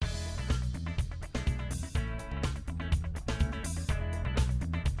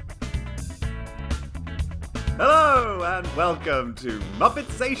Hello and welcome to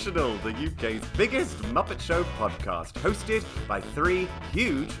Muppetsational, the UK's biggest Muppet Show podcast, hosted by three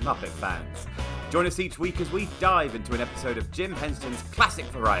huge Muppet fans. Join us each week as we dive into an episode of Jim Henson's classic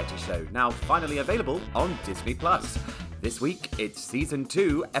variety show, now finally available on Disney+. This week, it's Season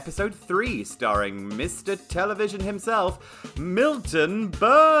 2, Episode 3, starring Mr. Television himself, Milton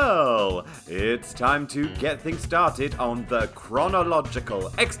Berle. It's time to get things started on the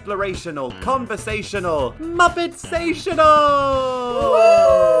chronological, explorational, conversational, Muppetsational!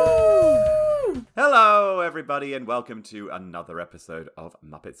 Woo! Hello, everybody, and welcome to another episode of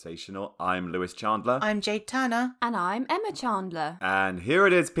Muppetsational. I'm Lewis Chandler. I'm Jade Turner. And I'm Emma Chandler. And here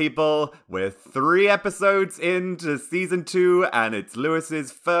it is, people. We're 3 episodes into Season 2, and it's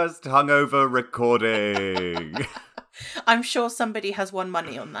Lewis's first hungover recording. I'm sure somebody has won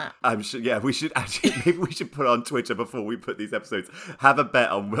money on that. I'm sure, yeah, we should actually, maybe we should put on Twitter before we put these episodes, have a bet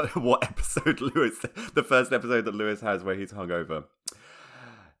on what episode the first episode that Lewis has where he's hungover.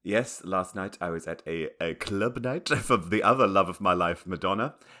 Yes, last night I was at a club night for the other love of my life,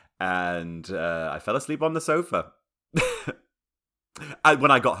 Madonna, and I fell asleep on the sofa. When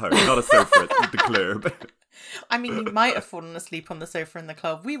I got home, not a sofa at the club. I mean, you might have fallen asleep on the sofa in the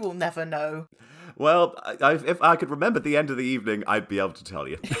club. We will never know. Well, if I could remember the end of the evening, I'd be able to tell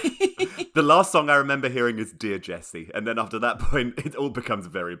you. The last song I remember hearing is Dear Jessie, and then after that point, it all becomes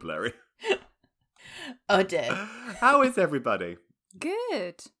very blurry. Oh dear. How is everybody?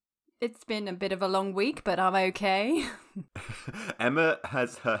 Good. It's been a bit of a long week, but I'm okay. Emma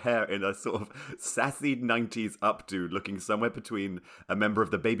has her hair in a sort of sassy 90s updo, looking somewhere between a member of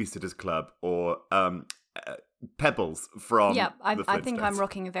the Babysitters Club or Pebbles from Yeah, the Flintstones. I think I'm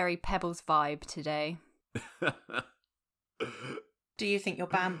rocking a very Pebbles vibe today. Do you think you're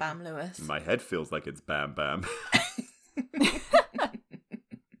Bam Bam, Lewis? My head feels like it's Bam Bam.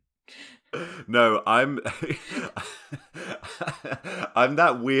 No, I'm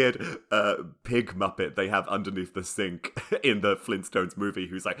that weird pig Muppet they have underneath the sink in the Flintstones movie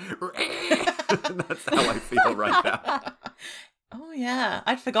who's like, that's how I feel right now. Oh yeah,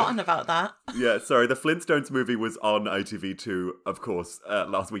 I'd forgotten about that. Yeah, sorry, the Flintstones movie was on ITV2, of course,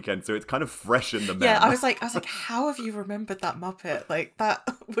 last weekend, so it's kind of fresh in the memory. Yeah, I was like, how have you remembered that Muppet? Like, that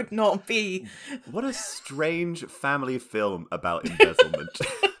would not be... What a strange family film about embezzlement.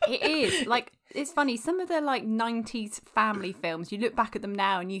 It is. Like, it's funny, some of the, 90s family films, you look back at them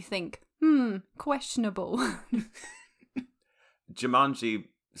now and you think, questionable. Jumanji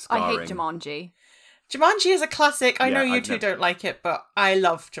scarring. I hate Jumanji. Jumanji is a classic. I know you I've two don't like it, but I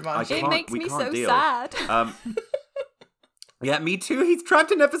love Jumanji. It makes me so deal. sad. Yeah, me too. He's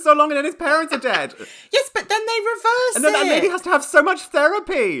trapped in there for so long and then his parents are dead. Yes, but then they reverse And then that lady it. has to have so much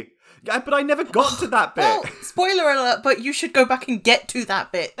therapy. Yeah, but I never got to that bit. Well, spoiler alert, but you should go back and get to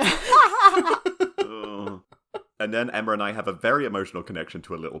that bit. Oh. And then Emma and I have a very emotional connection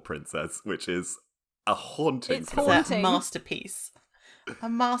to A Little Princess, which is a haunting It's film. haunting. It's a masterpiece. A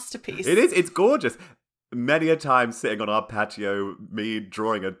masterpiece. It is. It's gorgeous. Many a time sitting on our patio, me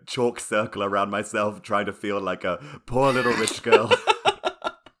drawing a chalk circle around myself, trying to feel like a poor little rich girl.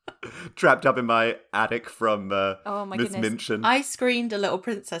 Trapped up in my attic from Oh my Miss goodness. Minchin. I screened A Little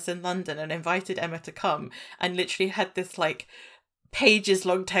Princess in London and invited Emma to come and literally had this pages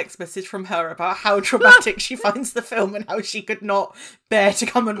long text message from her about how traumatic she finds the film and how she could not bear to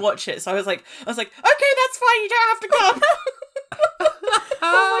come and watch it. So I was like, okay, that's fine, you don't have to come.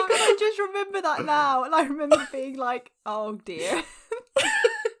 Oh my god, I just remember that now. And I remember being like, oh dear.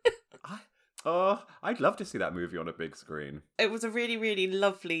 I'd love to see that movie on a big screen. It was a really, really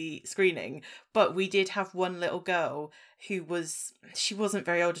lovely screening, but we did have one little girl who she wasn't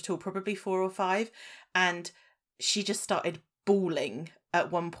very old at all, probably 4 or 5, and she just started bawling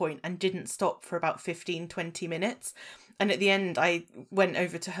at one point and didn't stop for about 15-20 minutes. And at the end, I went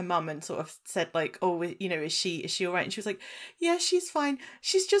over to her mum and sort of said, is she all right? And she was like, yeah, she's fine.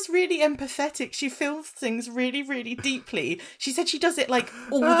 She's just really empathetic. She feels things really, really deeply. She said she does it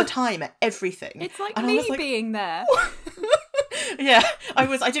all the time at everything. It's like And I me was like, being there. Yeah,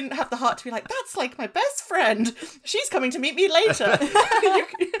 I didn't have the heart to be like, that's like my best friend. She's coming to meet me later.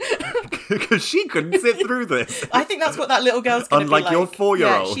 Because she couldn't sit through this. I think that's what that little girl's going to be like. Unlike your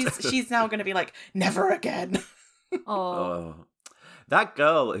 4-year-old. Yeah, she's now going to be like, never again. Oh. That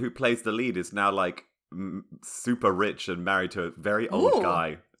girl who plays the lead is now super rich and married to a very old Ooh.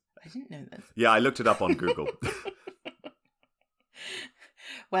 guy. I didn't know this. Yeah, I looked it up on Google.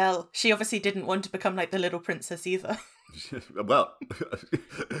 Well, she obviously didn't want to become like the little princess either. Well,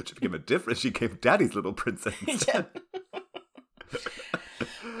 she became a different. She became Daddy's little princess. Yeah.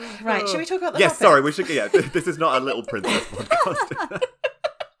 Right, should we talk about the Yes, Muppets? sorry, we should. Yeah, this is not a Little Princess podcast.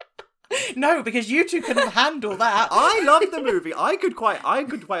 No, because you two couldn't handle that. I love the movie. I could quite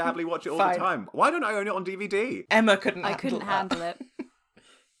happily watch it all Fine. the time. Why don't I own it on DVD? Emma couldn't. I couldn't handle it.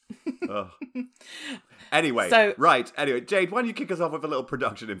 Ugh. Anyway, Jade, why don't you kick us off with a little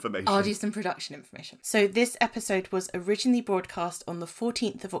production information? I'll do some production information. So this episode was originally broadcast on the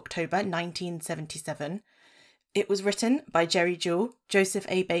 14th of October, 1977. It was written by Jerry Jewell, Joseph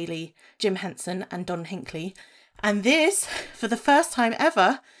A. Bailey, Jim Henson, and Don Hinckley. And this, for the first time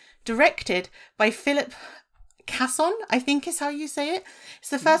ever, directed by Philip Casson, I think is how you say it. It's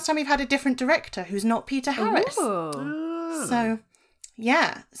the first time we've had a different director who's not Peter Harris. Ooh. So,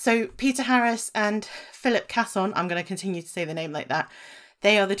 yeah. So Peter Harris and Philip Casson, I'm going to continue to say the name like that.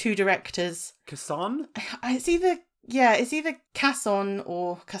 They are the two directors. Casson? It's either Casson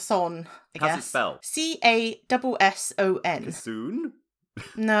or Casson, I guess. How's it spelled? Casson. Cassoon?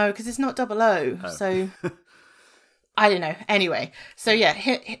 No, because it's not double O. Oh. So, I don't know. Anyway, so yeah,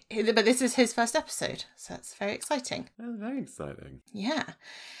 but this is his first episode. So that's very exciting. Oh, very exciting. Yeah.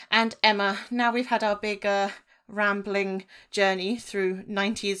 And Emma, now we've had our big rambling journey through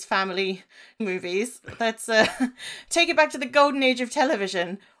 90s family movies. Let's take it back to the golden age of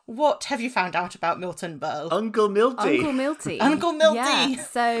television. What have you found out about Milton Berle? Uncle Milty. Uncle Milty. Uncle Milty. Yeah.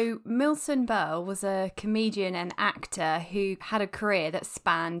 So Milton Berle was a comedian and actor who had a career that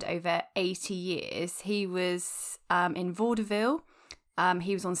spanned over 80 years. He was in vaudeville.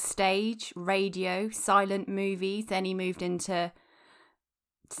 He was on stage, radio, silent movies. Then he moved into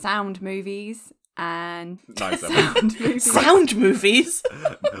sound movies and Nice. sound movies. Sound movies?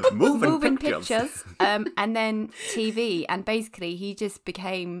 Moving pictures. And then TV. And basically he just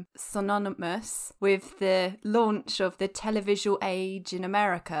became synonymous with the launch of the televisual age in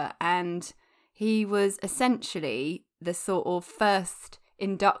America. And he was essentially the sort of first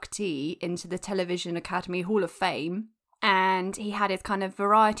inductee into the Television Academy Hall of Fame. And he had his kind of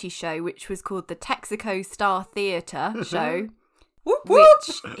variety show, which was called the Texaco Star Theatre show. Whoop, whoop.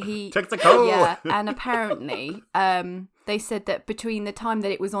 Which he Texaco! Yeah, and apparently they said that between the time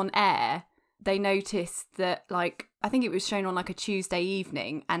that it was on air, they noticed that, like, I think it was shown on like a Tuesday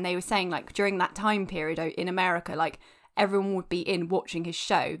evening, and they were saying like during that time period in America, like everyone would be in watching his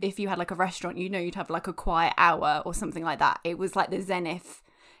show. If you had like a restaurant, you'd have like a quiet hour or something like that. It was like the zenith,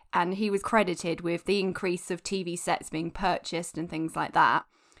 and he was credited with the increase of TV sets being purchased and things like that.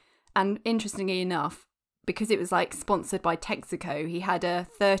 And interestingly enough, because it was like sponsored by Texaco, he had a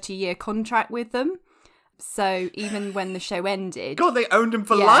 30-year contract with them. So even when the show ended, God, they owned him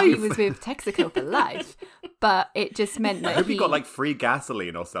for life. he was with Texaco for life. But it just meant that I hope he got like free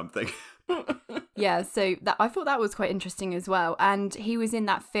gasoline or something. Yeah, so I thought that was quite interesting as well. And he was in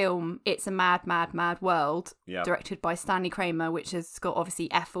that film, It's a Mad, Mad, Mad World, directed by Stanley Kramer, which has got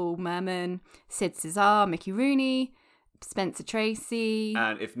obviously Ethel Merman, Sid Caesar, Mickey Rooney, Spencer Tracy.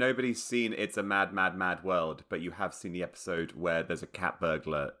 And if nobody's seen It's a Mad, Mad, Mad World, but you have seen the episode where there's a cat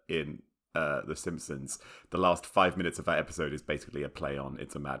burglar in The Simpsons, the last 5 minutes of that episode is basically a play on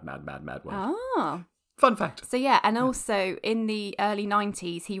It's a Mad, Mad, Mad, Mad World. Oh. Fun fact. So yeah, and also in the early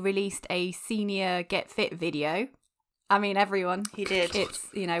 90s, he released a senior Get Fit video. I mean, everyone. He did. It's,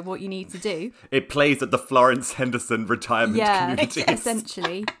 what you need to do. It plays at the Florence Henderson retirement communities.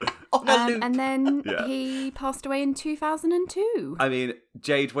 Essentially. On a loop. And then he passed away in 2002. I mean,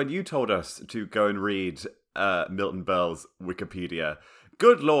 Jade, when you told us to go and read Milton Berle's Wikipedia,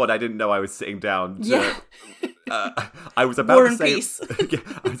 good Lord, I didn't know I was sitting down to... I was about War to and say, Peace.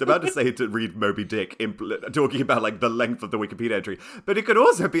 I was about to say to read Moby Dick, talking about like the length of the Wikipedia entry, but it could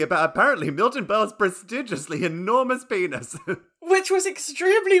also be about apparently Milton Berle's prestigiously enormous penis, Which was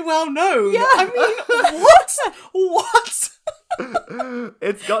extremely well known. Yeah. I mean, what? What?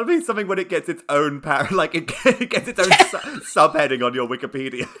 It's got to be something when it gets its own like it gets its own subheading on your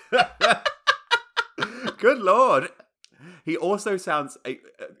Wikipedia. Good Lord. He also sounds,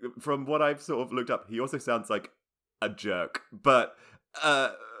 from what I've sort of looked up, he also sounds like a jerk. But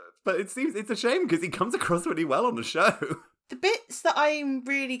it seems it's a shame because he comes across really well on the show. The bits that I'm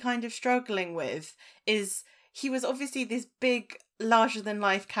really kind of struggling with is he was obviously this big,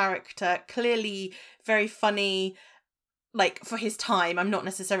 larger-than-life character, clearly very funny, like, for his time. I'm not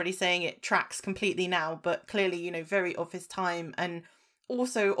necessarily saying it tracks completely now, but clearly, very of his time. And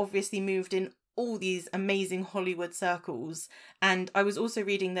also, obviously, moved in all these amazing Hollywood circles. And I was also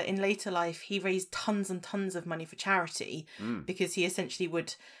reading that in later life he raised tons and tons of money for charity because he essentially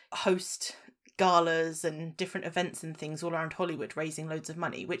would host galas and different events and things all around Hollywood, raising loads of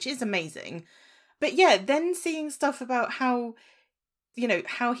money, which is amazing. But yeah, then seeing stuff about how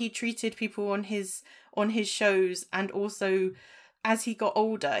how he treated people on his shows, and also as he got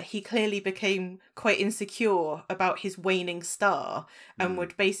older, he clearly became quite insecure about his waning star and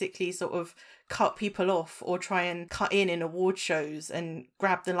would basically sort of cut people off or try and cut in award shows and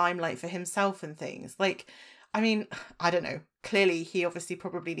grab the limelight for himself and things. Like, I mean, I don't know. Clearly, he obviously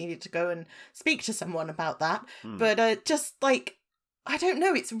probably needed to go and speak to someone about that. But just like, I don't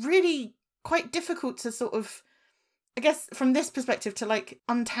know, it's really quite difficult to sort of, I guess, from this perspective, to like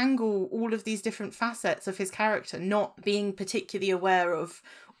untangle all of these different facets of his character, not being particularly aware of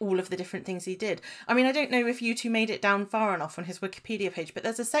all of the different things he did. I mean, I don't know if you two made it down far enough on his Wikipedia page, but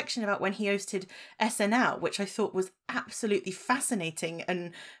there's a section about when he hosted SNL, which I thought was absolutely fascinating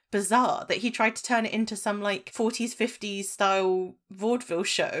and bizarre, that he tried to turn it into some like 40s, 50s style vaudeville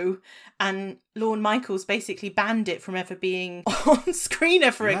show, and Lorne Michaels basically banned it from ever being on screen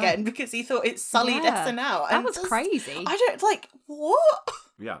ever again because he thought it sullied SNL. That was crazy. I don't, like, what?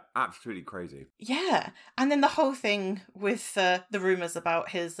 Yeah, absolutely crazy. Yeah. And then the whole thing with the rumours about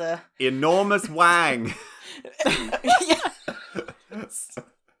his... Enormous wang!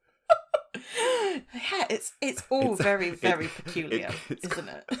 Yeah, it's all very peculiar, isn't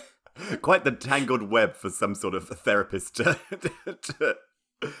it? Quite the tangled web for some sort of therapist to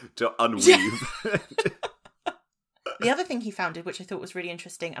unweave. The other thing he founded, which I thought was really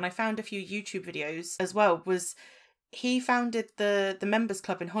interesting, and I found a few YouTube videos as well, was he founded the members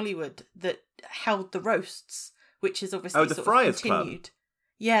club in Hollywood that held the roasts, which is obviously the sort Friars of continued. Club.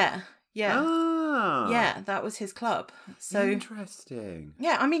 Yeah. Ah. Yeah, that was his club. So interesting.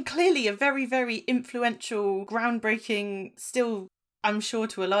 Yeah, I mean, clearly a very, very influential, groundbreaking, still, I'm sure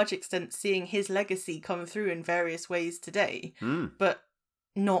to a large extent, seeing his legacy come through in various ways today, but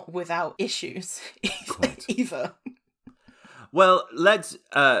not without issues either. Well, let's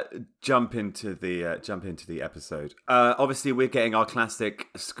jump into the episode. Obviously, we're getting our classic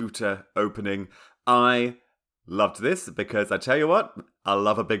Scooter opening. I loved this because I tell you what, I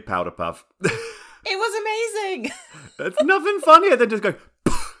love a big powder puff. It was amazing. There's nothing funnier than just going.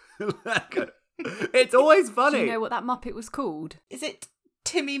 It's always funny. Do you know what that Muppet was called? Is it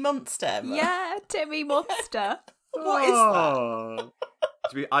Timmy Monster? Yeah, Timmy Monster. What is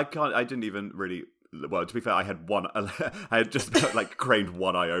that? I didn't even really. Well, to be fair, I had just like craned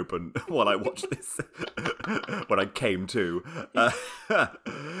one eye open while I watched this when I came to. But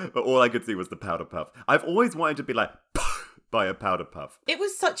all I could see was the powder puff. I've always wanted to be like by a powder puff. It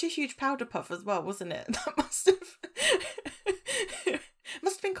was such a huge powder puff as well, wasn't it? That must have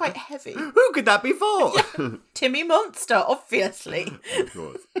been quite heavy. Who could that be for? Yeah. Timmy Monster, obviously. Of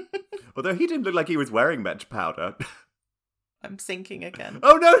course. Although he didn't look like he was wearing much powder. I'm sinking again.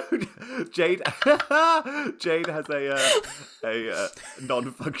 Oh no, Jade has a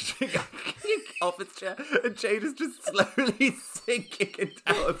non-functioning office chair, and Jade is just slowly sinking into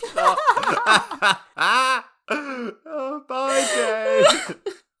a shot. Oh, bye, Jade.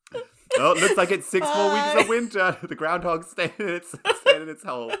 Oh, it looks like it's 6 more weeks of winter. The groundhog's staying in its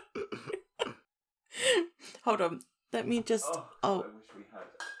hole. Hold on, let me just. I wish we had.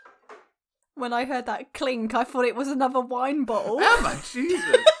 When I heard that clink, I thought it was another wine bottle. Oh my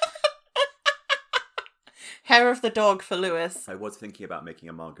Jesus! Hair of the dog for Lewis. I was thinking about making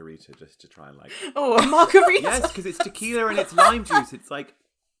a margarita just to try and like. Oh, a margarita. Yes, because it's tequila and it's lime juice. It's like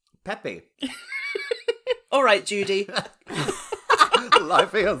peppy. All right, Judy.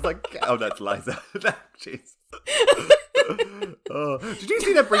 Life feels like. Oh, that's Liza. Jeez. Oh. Did you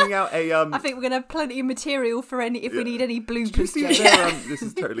see they're bringing out a I think we're gonna have plenty of material for if we need any bloopers. Did you see this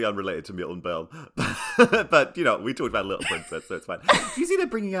is totally unrelated to Milton Berle, but you know we talked about Little Princess, so it's fine. Did you see they're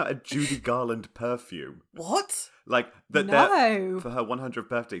bringing out a Judy Garland perfume? What? Like that? No. For her 100th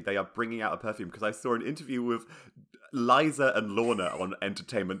birthday, they are bringing out a perfume because I saw an interview with Liza and Lorna on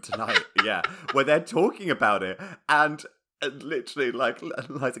Entertainment Tonight. Yeah, where they're talking about it and. And literally, like,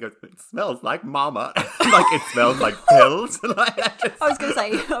 Liza goes, it smells like mama. Like, it smells like pills. I was going to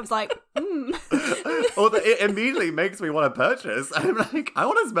say, I was like, Or it immediately makes me want to purchase. I'm like, I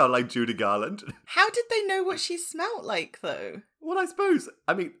want to smell like Judy Garland. How did they know what she smelled like, though? Well, I suppose,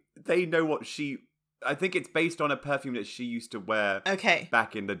 I mean, they know what I think it's based on a perfume that she used to wear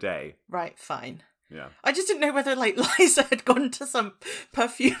back in the day. Right, fine. Yeah. I just didn't know whether, like, Liza had gone to some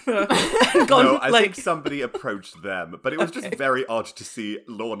perfumer and gone, no, I think somebody approached them, but it was just very odd to see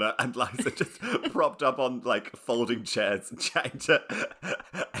Lorna and Liza just propped up on, like, folding chairs and chatting to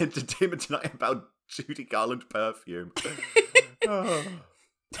Entertainment Tonight about Judy Garland perfume.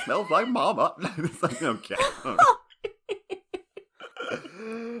 Smells like mama. It's like, okay.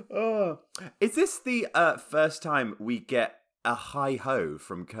 Is this the first time we get a hi-ho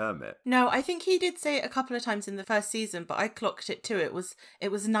from Kermit. No, I think he did say it a couple of times in the first season, but I clocked it too. It was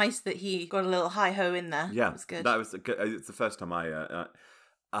nice that he got a little hi-ho in there. Yeah, it was good. It's the first time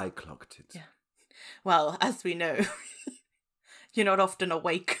I clocked it. Yeah. Well, as we know, you're not often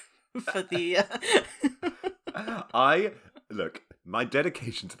awake for the... Look, my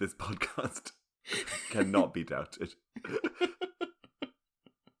dedication to this podcast cannot be doubted.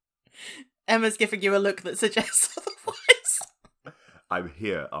 Emma's giving you a look that suggests otherwise. I'm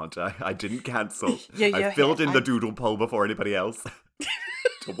here, aren't I? I didn't cancel. You're I filled here. in the doodle poll before anybody else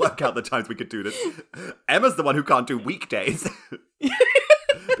to work out the times we could do this. Emma's the one who can't do weekdays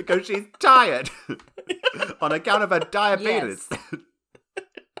because she's tired on account of her diabetes.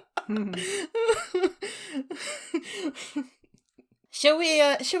 Shall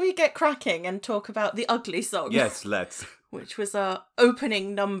we get cracking and talk about the Ugly song? Yes, let's. Which was our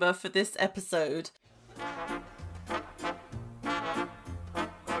opening number for this episode.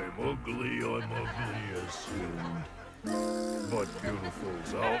 I'm ugly as sin, but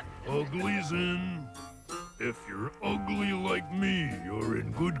beautiful's out, ugly's in. If you're ugly like me, you're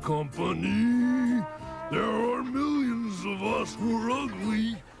in good company. There are millions of us who are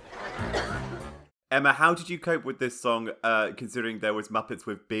ugly. Emma, how did you cope with this song, considering there was Muppets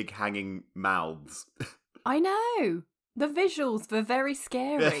with big hanging mouths? I know. The visuals were very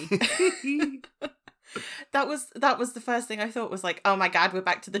scary. That was the first thing I thought was like, oh my god, we're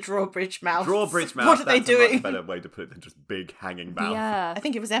back to the drawbridge mouth. Drawbridge mouth. What are they That's doing? a much better way to put it than just big hanging mouth. Yeah. I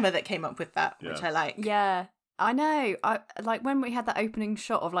think it was Emma that came up with that, which Yeah. I like. Yeah. I know. I like when we had that opening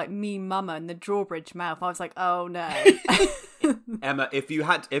shot of like me, Mama, and the drawbridge mouth. I was like, "Oh no!" Emma, if you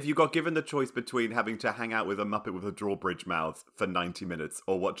got given the choice between having to hang out with a Muppet with a drawbridge mouth for 90 minutes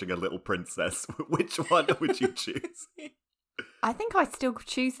or watching A Little Princess, which one would you choose? I think I still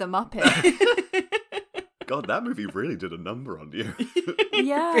choose the Muppet. God, that movie really did a number on you.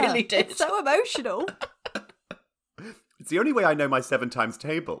 Yeah, really did. It's so emotional. It's the only way I know my 7 times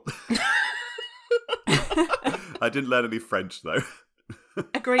table. I didn't learn any French though.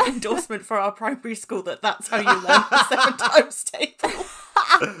 A great endorsement for our primary school that's how you learn the 7 times table.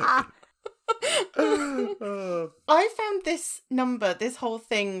 I found this whole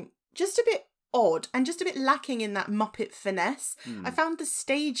thing, just a bit odd and just a bit lacking in that Muppet finesse. I found the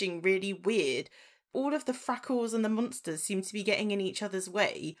staging really weird. All of the Frackles and the monsters seemed to be getting in each other's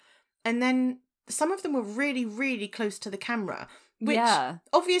way. And then some of them were really, really close to the camera, which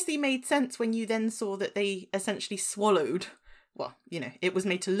obviously made sense when you then saw that they essentially swallowed. Well, it was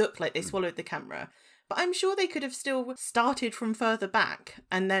made to look like they swallowed the camera. But I'm sure they could have still started from further back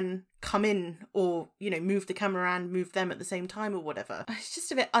and then come in or, move the camera and move them at the same time or whatever. It's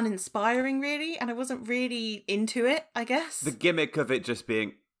just a bit uninspiring, really. And I wasn't really into it, I guess. The gimmick of it just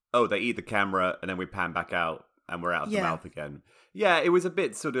being, oh, they eat the camera and then we pan back out and we're out of the mouth again. Yeah, it was a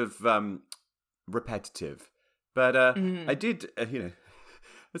bit sort of repetitive. But I did, I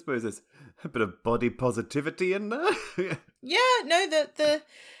suppose there's a bit of body positivity in there. Yeah, no,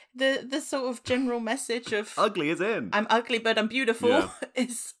 the sort of general message of Ugly is in. I'm ugly but I'm beautiful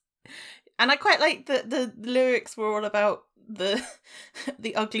is, and I quite like that the lyrics were all about the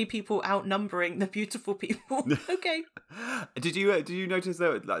ugly people outnumbering the beautiful people. Okay. Did you notice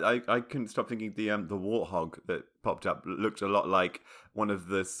though? I couldn't stop thinking the warthog that popped up looked a lot like one of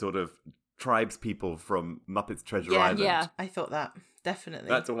the sort of tribes people from Muppets Treasure Island. Yeah. I thought that, definitely.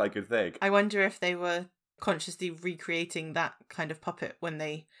 That's all I could think. I wonder if they were consciously recreating that kind of puppet when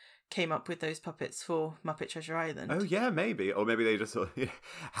they came up with those puppets for Muppet Treasure Island. Oh yeah, maybe, or maybe they just sort of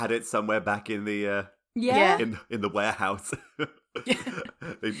had it somewhere back in the Yeah. in the warehouse.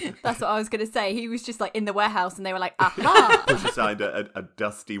 That's what I was going to say. He was just like in the warehouse and they were like, aha! Push aside a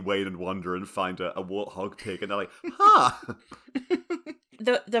dusty Wayne and Wonder and find a warthog pig, and they're like, huh.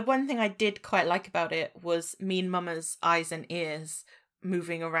 The one thing I did quite like about it was Mean Mama's eyes and ears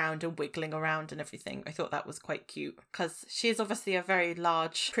moving around and wiggling around and everything. I thought that was quite cute because she is obviously a very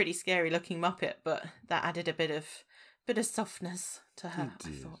large, pretty scary looking Muppet, but that added a bit of softness to her. I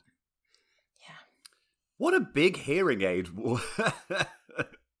thought. What a big hearing aid.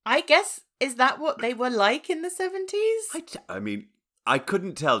 I guess, is that what they were like in the 70s? I mean, I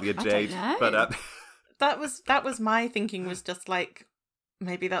couldn't tell you, Jade, know. but That was my thinking, was just like,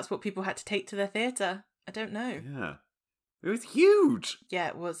 maybe that's what people had to take to the theatre. I don't know. yeah, it was huge. Yeah,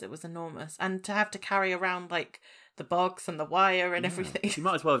 it was enormous. And to have to carry around like the box and the wire and everything. You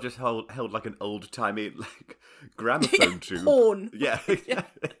might as well have just held like an old timey like gramophone tube. Horn. Yeah. Yeah.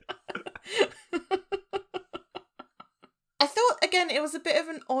 I thought, again, it was a bit of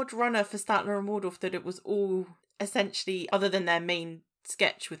an odd runner for Statler and Waldorf that it was all essentially, other than their main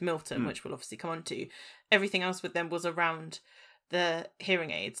sketch with Milton, which we'll obviously come on to, everything else with them was around the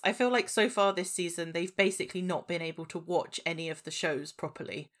hearing aids. I feel like so far this season, they've basically not been able to watch any of the shows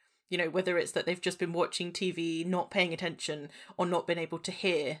properly. You know, whether it's that they've just been watching TV, not paying attention, or not been able to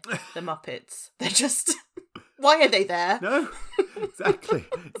hear the Muppets. They're just... Why are they there? No, exactly.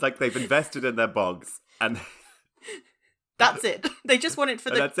 It's like they've invested in their bogs and... That's it. They just want it for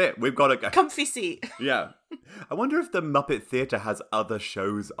the that's it. We've got to go. comfy seat. Yeah. I wonder if the Muppet Theatre has other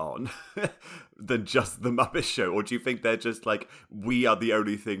shows on than just the Muppet Show, or do you think they're just like, we are the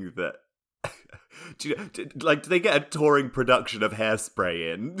only thing that... do they get a touring production of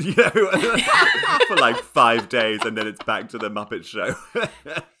Hairspray in, you know, for like 5 days, and then it's back to the Muppet Show?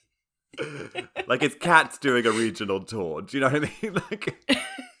 Like it's Cats doing a regional tour. Do you know what I mean? Like...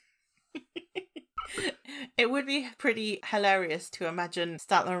 It would be pretty hilarious to imagine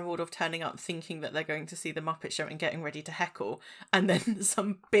Statler and Waldorf turning up thinking that they're going to see the Muppet Show and getting ready to heckle, and then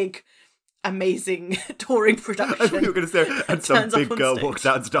some big, amazing touring production. I thought you were going to say, and some big girl stage. walks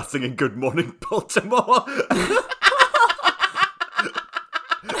out and starts singing Good Morning Baltimore.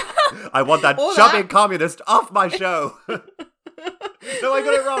 I want that Or chubby that. communist off my show. No, I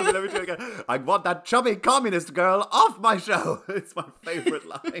got it wrong. Let me do it again. I want that chubby communist girl off my show. It's my favourite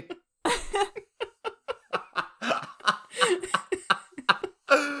line.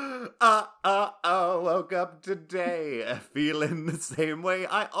 Woke up today feeling the same way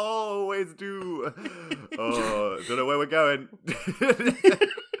I always do. Oh, don't know where we're going.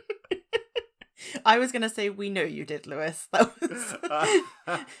 I was going to say, we know you did, Lewis. That was...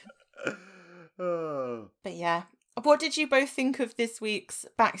 Oh. But yeah. What did you both think of this week's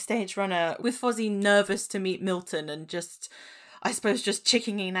Backstage Runner, with Fozzie nervous to meet Milton and just, I suppose, just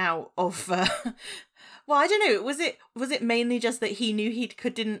chickening out of... Well, I don't know. Was it mainly just that he knew he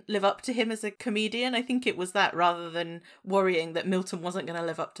couldn't live up to him as a comedian? I think it was that, rather than worrying that Milton wasn't going to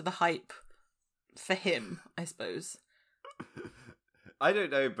live up to the hype for him, I suppose. I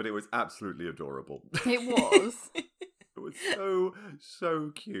don't know, but it was absolutely adorable. It was. It was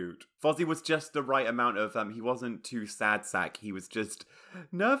so cute. Fozzie was just the right amount of, he wasn't too sad sack. He was just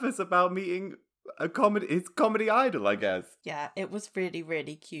nervous about meeting his comedy idol, I guess. Yeah, it was really,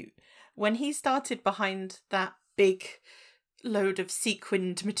 really cute. When he started behind that big load of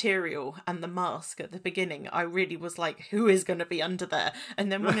sequined material and the mask at the beginning, I really was like, who is going to be under there?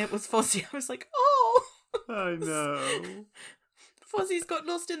 And then when it was Fozzie, I was like, oh! I know. Fozzie's got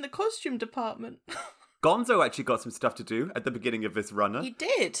lost in the costume department. Gonzo actually got some stuff to do at the beginning of this runner. He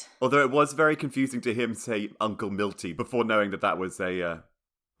did. Although it was very confusing to him say Uncle Milty before knowing that was a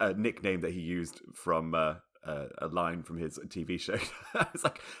nickname that he used from a line from his TV show. I was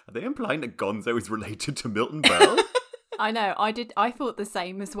like, are they implying that Gonzo is related to Milton Berle? I know, I thought the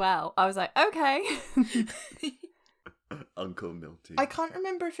same as well. I was like, okay. Uncle Milty. I can't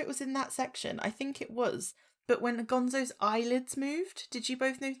remember if it was in that section. I think it was. But when Gonzo's eyelids moved, did you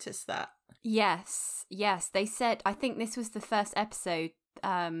both notice that? Yes. They said, I think this was the first episode,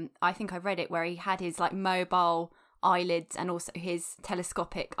 I think I read it, where he had his like mobile eyelids and also his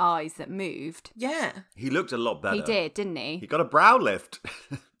telescopic eyes that moved. Yeah. He looked a lot better. He did, didn't he? He got a brow lift.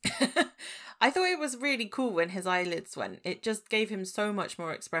 I thought it was really cool when his eyelids went. It just gave him so much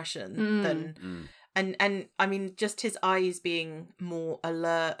more expression than... And I mean, just his eyes being more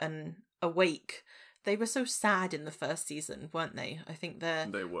alert and awake. They were so sad in the first season, weren't they? I think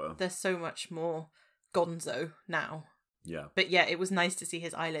They were. They're so much more Gonzo now. Yeah. But yeah, it was nice to see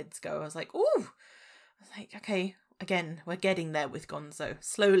his eyelids go. I was like, ooh. I was like, okay, again, we're getting there with Gonzo.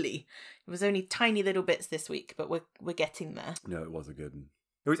 Slowly. It was only tiny little bits this week, but we're getting there. No, it was a good one.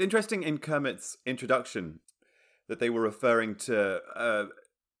 It was interesting in Kermit's introduction that they were referring to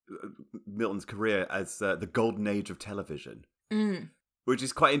Milton's career as the golden age of television. Which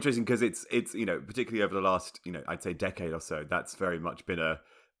is quite interesting because it's particularly over the last, I'd say decade or so, that's very much been a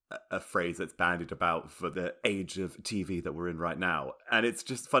phrase that's bandied about for the age of TV that we're in right now. And it's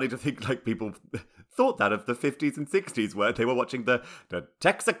just funny to think like people thought that of the 50s and 60s where they were watching the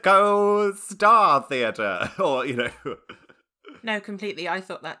Texaco Star Theatre or, No, completely. I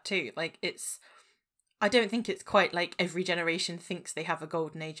thought that too. Like, I don't think it's quite like every generation thinks they have a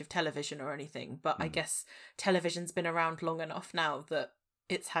golden age of television or anything, but I guess television's been around long enough now that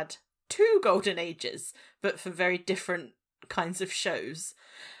it's had two golden ages, but for very different kinds of shows.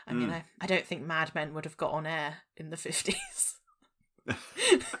 I mean, I don't think Mad Men would have got on air in the 50s.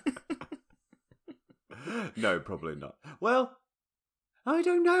 No, probably not. Well, I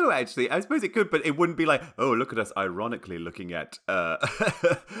don't know, actually. I suppose it could, but it wouldn't be like, oh, look at us ironically looking at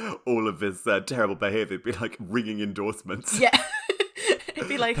all of this terrible behaviour. It'd be like ringing endorsements. Yeah. It'd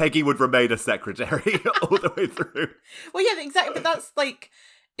be like Peggy would remain a secretary all the way through. Well, yeah, exactly. But that's like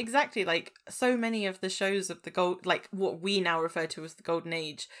exactly like so many of the shows of the gold, like what we now refer to as the golden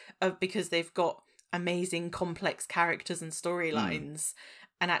age, because they've got amazing, complex characters and storylines.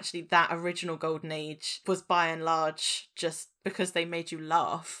 And actually, that original golden age was by and large just because they made you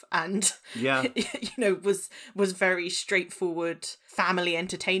laugh and was very straightforward family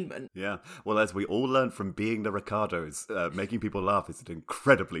entertainment. Yeah. Well, as we all learned from Being the Ricardos, making people laugh is an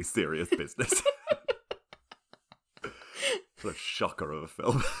incredibly serious business. What a shocker of a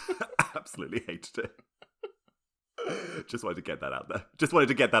film. Absolutely hated it. Just wanted to get that out there. Just wanted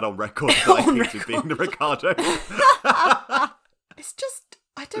to get that on record that I hated Being the Ricardos. It's just,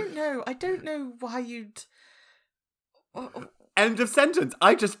 I don't know why you'd... End of sentence.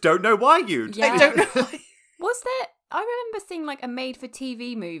 I just don't know why you'd. Yeah. I don't know why. Was there... I remember seeing like a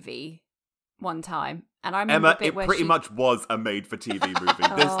made-for-TV movie one time. And I remember Emma, a bit it where pretty she... much was a made-for-TV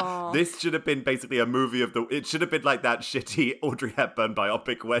movie. This should have been basically a movie of the... It should have been like that shitty Audrey Hepburn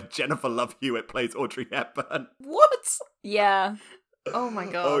biopic where Jennifer Love Hewitt plays Audrey Hepburn. What? Yeah. Oh my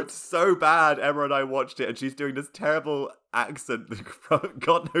god. Oh, it's so bad. Emma and I watched it, and she's doing this terrible accent from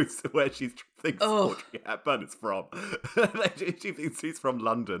God knows where she thinks Audrey Hepburn is from. She thinks she's from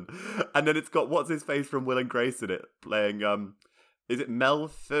London. And then it's got what's-his-face from Will and Grace in it, playing... Is it Mel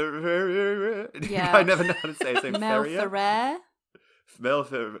Ferrer? Yeah. I never know how to say his name. Mel Ferrer? Mel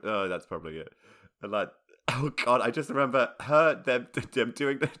Ferrer. Oh, that's probably it. And like, oh god, I just remember them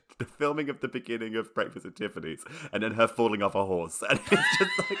doing the filming of the beginning of Breakfast at Tiffany's, and then her falling off a horse, and it's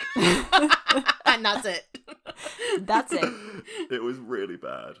just like, and that's it. That's it. It was really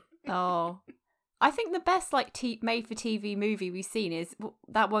bad. Oh. I think the best like made-for-TV movie we've seen is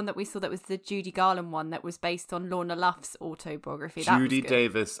that one that we saw that was the Judy Garland one that was based on Lorna Luft's autobiography. Judy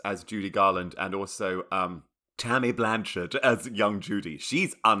Davis as Judy Garland, and also Tammy Blanchard as young Judy.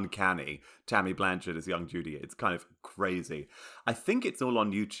 She's uncanny. Tammy Blanchard as young Judy. It's kind of crazy. I think it's all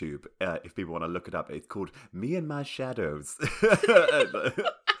on YouTube if people want to look it up. It's called Me and My Shadows.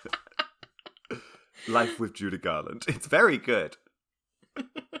 Life with Judy Garland. It's very good.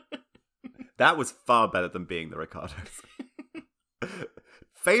 That was far better than Being the Ricardos.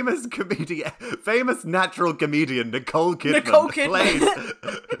 Famous natural comedian Nicole Kidman plays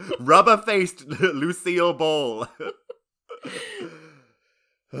rubber-faced Lucille Ball.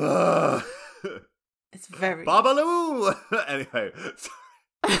 It's very... Babaloo! Anyway,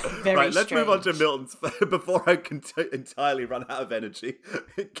 very right, let's move on to strange. Milton's before I can entirely run out of energy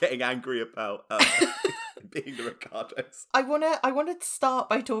getting angry about Being the Ricardos. I wanna start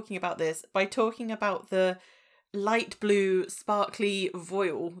by talking about the light blue sparkly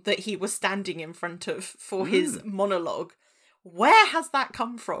voile that he was standing in front of for his monologue. Where has that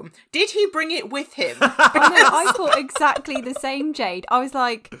come from? Did he bring it with him? I thought exactly the same, Jade. I was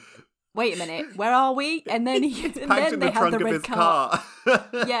like, wait a minute, where are we? And then they had the red car.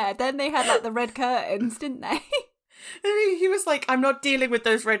 Yeah, then they had like the red curtains, didn't they? He was like, I'm not dealing with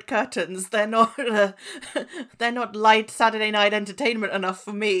those red curtains. They're not light Saturday night entertainment enough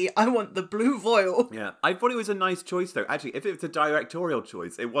for me. I want the blue voile. Yeah, I thought it was a nice choice though. Actually, if it was a directorial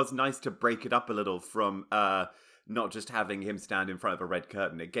choice, it was nice to break it up a little from not just having him stand in front of a red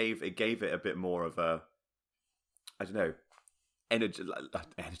curtain. It gave it a bit more of a, I don't know, energy.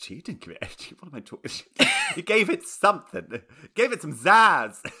 He didn't give it energy. What am I talking? He gave it something. Gave it some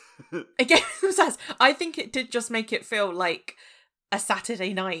zazz. It gave him zazz. I think it did just make it feel like a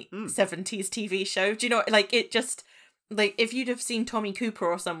Saturday night 70s TV show. Do you know, like it just, like if you'd have seen Tommy Cooper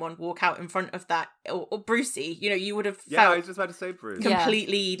or someone walk out in front of that, or Brucey, you know, you would have felt Yeah, I was just about to say Bruce.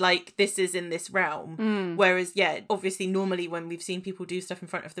 completely like this is in this realm. Whereas, yeah, obviously normally when we've seen people do stuff in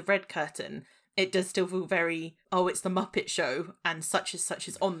front of the red curtain, it does still feel very, oh, it's the Muppet Show and such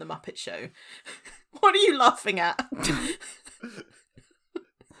is on the Muppet Show. What are you laughing at?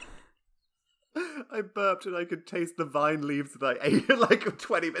 I burped and I could taste the vine leaves that I ate like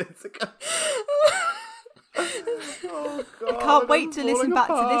 20 minutes ago. Oh, God, I can't wait I'm to listen falling back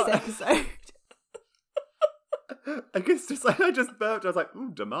apart. to this episode. I guess I just burped. I was like,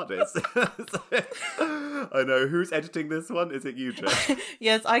 ooh, tomatoes. I know. Who's editing this one? Is it you, Jess?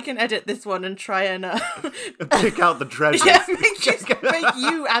 Yes, I can edit this one and try and Pick out the treasures. yeah, make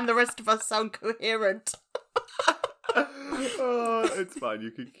you and the rest of us sound coherent. Oh, it's fine.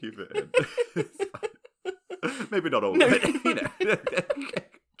 You can keep it in. It's fine. Maybe not all of it. You know,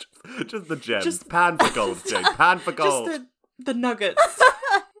 just the gems. Just- Pan for gold, Jane. Pan for gold. Just the nuggets.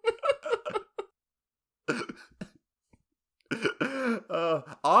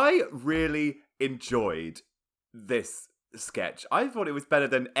 I really enjoyed this sketch. I thought it was better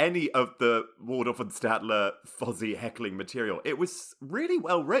than any of the Waldorf and Statler Fozzie heckling material. It was really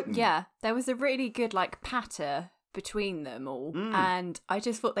well written. Yeah, there was a really good like patter between them all, and I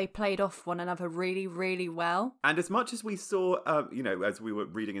just thought they played off one another really, really well. And as much as we saw, as we were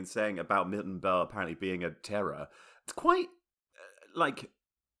reading and saying about Milton Berle apparently being a terror, it's quite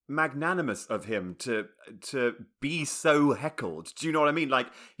magnanimous of him to be so heckled. Do you know what I mean? Like,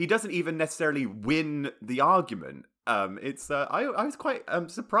 he doesn't even necessarily win the argument. I was quite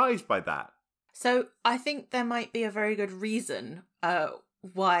surprised by that. So I think there might be a very good reason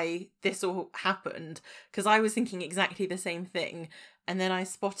why this all happened, because I was thinking exactly the same thing, and then I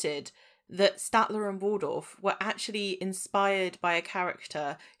spotted that Statler and Waldorf were actually inspired by a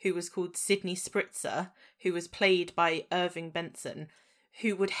character who was called Sidney Spritzer, who was played by Irving Benson,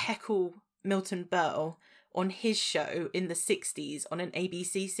 who would heckle Milton Berle on his show in the 60s on an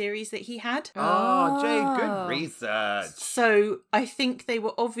ABC series that he had. Oh, Jade, good research. So I think they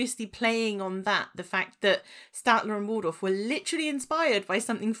were obviously playing on that, the fact that Statler and Waldorf were literally inspired by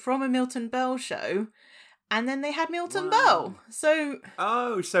something from a Milton Berle show, and then they had Milton Berle. So...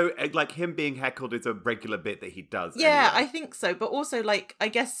 Oh, so like him being heckled is a regular bit that he does. Yeah, anyway. I think so. But also, like, I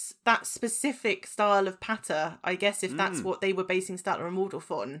guess that specific style of patter, I guess if that's what they were basing Statler and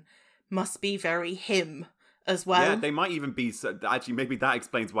Waldorf on, must be very him as well. Yeah, they might even be... Actually, maybe that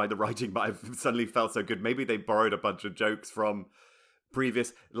explains why the writing might have suddenly felt so good. Maybe they borrowed a bunch of jokes from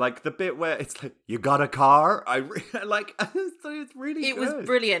previous... Like, the bit where it's like, you got a car? So it's really It good. was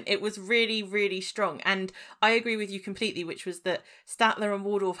brilliant. It was really, really strong. And I agree with you completely, which was that Statler and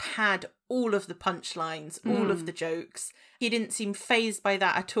Waldorf had all of the punchlines, all of the jokes. He didn't seem fazed by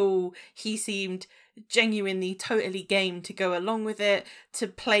that at all. He seemed genuinely, totally game to go along with it, to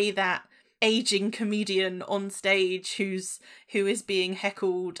play that aging comedian on stage who is being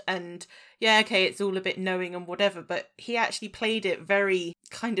heckled, and yeah, okay, it's all a bit knowing and whatever, but he actually played it very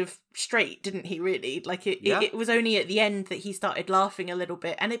kind of straight, didn't he, really? Like it was only at the end that he started laughing a little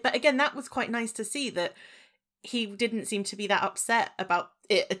bit, but again, that was quite nice to see that he didn't seem to be that upset about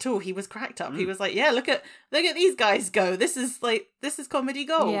it at all. He was cracked up. He was like, yeah, look at these guys go. This is comedy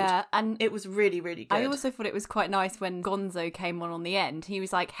gold. Yeah, and it was really, really good. I also thought it was quite nice when Gonzo came on the end. He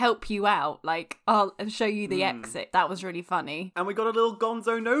was like, help you out, like, I'll show you the exit. That was really funny. And we got a little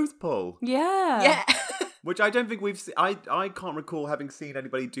Gonzo nose pull. Yeah. Yeah. Which I don't think we've seen. I can't recall having seen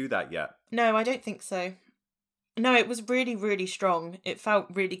anybody do that yet. No, I don't think so. No, it was really, really strong. It felt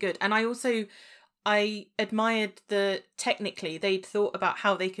really good. And I admired technically they'd thought about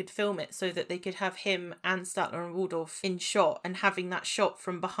how they could film it so that they could have him and Statler and Waldorf in shot, and having that shot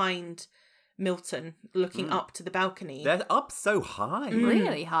from behind Milton looking up to the balcony. They're up so high.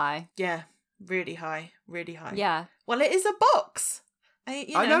 Really high. Yeah, really high, really high. Yeah. Well, it is a box.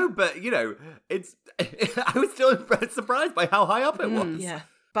 I know, but it's. I was still surprised by how high up it was. Yeah,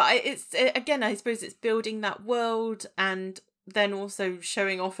 but again, I suppose it's building that world, and then also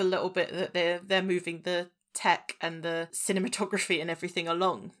showing off a little bit that they're moving the tech and the cinematography and everything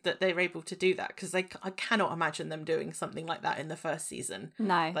along, that they're able to do that, because I cannot imagine them doing something like that in the first season.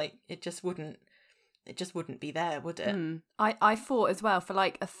 No, like it just wouldn't be there, would it? I thought as well, for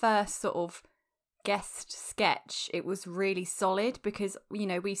like a first sort of guest sketch, it was really solid, because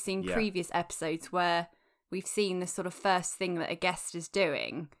we've seen previous episodes where we've seen the sort of first thing that a guest is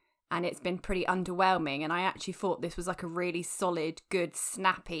doing, and it's been pretty underwhelming, and I actually thought this was like a really solid, good,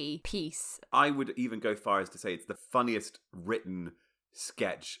 snappy piece. I would even go far as to say it's the funniest written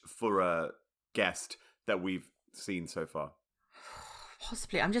sketch for a guest that we've seen so far.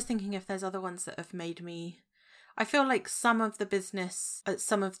 Possibly. I'm just thinking if there's other ones that have made me... I feel like some of the business,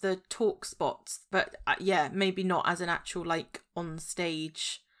 some of the talk spots, but maybe not as an actual like on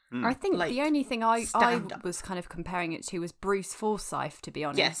stage... I think like, the only thing I stand-up. was kind of comparing it to was Bruce Forsyth, to be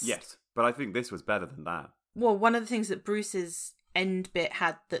honest. Yes, but I think this was better than that. Well, one of the things that Bruce's end bit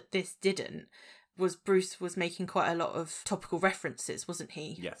had that this didn't was Bruce was making quite a lot of topical references, wasn't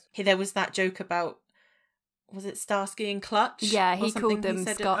he? Yes. There was that joke about, was it Starsky and Clutch? Yeah, he called them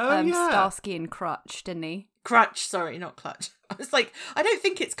Starsky and Crutch, didn't he? Crutch, sorry, not Clutch. I was like, I don't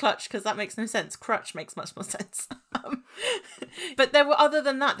think it's Clutch because that makes no sense. Crutch makes much more sense. But other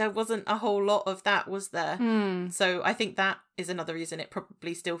than that, there wasn't a whole lot of that, was there? So I think that is another reason it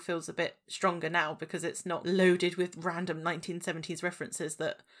probably still feels a bit stronger now, because it's not loaded with random 1970s references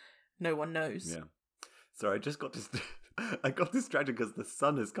that no one knows. Yeah. Sorry, I just got I got distracted because the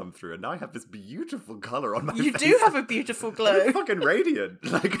sun has come through, and now I have this beautiful colour on my face. You do have a beautiful glow. It's fucking radiant.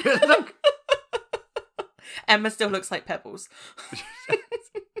 Like Emma still looks like Pebbles.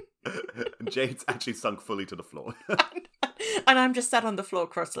 Jade's actually sunk fully to the floor. And I'm just sat on the floor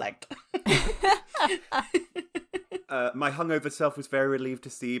cross-legged. My hungover self was very relieved to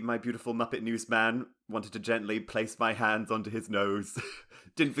see my beautiful Muppet newsman wanted to gently place my hands onto his nose.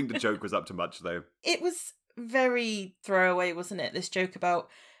 Didn't think the joke was up to much, though. It was very throwaway, wasn't it? This joke about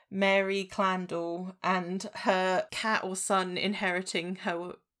Mary Clandle and her cat or son inheriting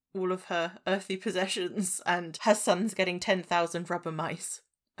all of her earthly possessions, and her son's getting 10,000 rubber mice.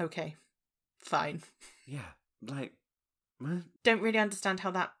 Okay, fine. Yeah, like, what? Don't really understand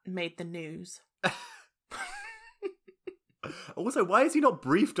how that made the news. Also, why is he not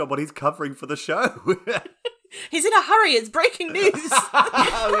briefed on what he's covering for the show? He's in a hurry, it's breaking news!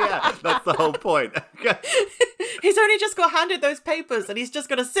 Oh yeah, that's the whole point. He's only just got handed those papers and he's just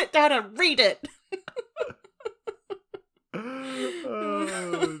going to sit down and read it.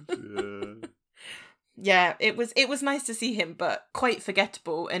 Oh dear. Yeah, it was nice to see him, but quite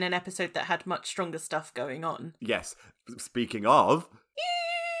forgettable in an episode that had much stronger stuff going on. Yes, speaking of,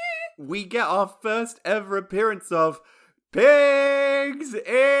 we get our first ever appearance of Pigs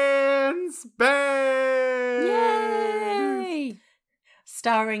in Space! Yay!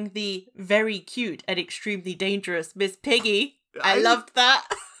 Starring the very cute and extremely dangerous Miss Piggy. I I- loved that.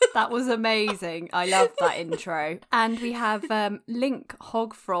 That was amazing. I loved that intro. And we have Link,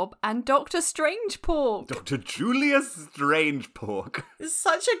 Hogfrob, and Dr. Strangepork. Dr. Julius Strangepork. It's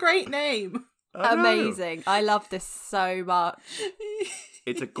such a great name. I know. Amazing. I love this so much.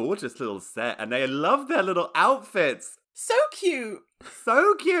 It's a gorgeous little set, and I love their little outfits. So cute.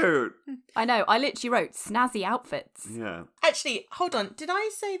 So cute. I know. I literally wrote snazzy outfits. Yeah. Actually, hold on. Did I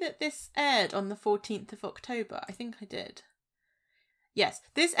say that this aired on the 14th of October? I think I did. Yes,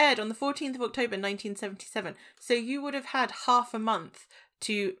 this aired on the 14th of October 1977. So you would have had half a month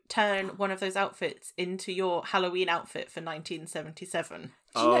to turn one of those outfits into your Halloween outfit for 1977.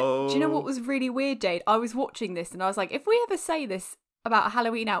 Do you know what was really weird, Jade? I was watching this and I was like, if we ever say this about a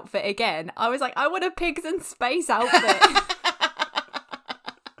Halloween outfit again, I was like, I want a Pigs in Space outfit.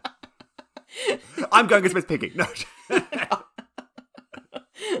 I'm going as Miss Piggy. No.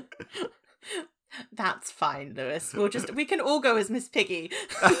 That's fine, Lewis. We can all go as Miss Piggy.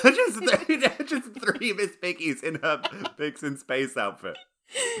 just three Miss Piggies in her Pigs in Space outfit.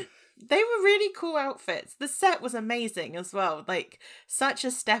 They were really cool outfits. The set was amazing as well. Like, such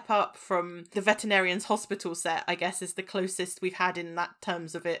a step up from the veterinarian's hospital set, I guess, is the closest we've had in that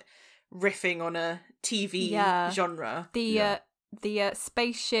terms of it riffing on a TV genre. The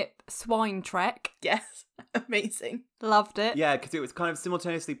spaceship swine trek. Yes, amazing. Loved it. Yeah, because it was kind of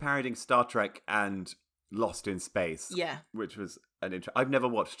simultaneously parodying Star Trek and Lost in Space. Yeah. Which was an I've never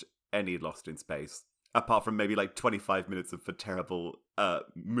watched any Lost in Space, apart from maybe like 25 minutes of a terrible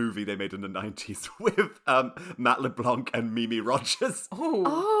movie they made in the 90s with Matt LeBlanc and Mimi Rogers.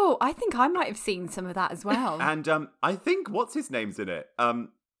 Oh, I think I might have seen some of that as well. And I think, what's his name's in it?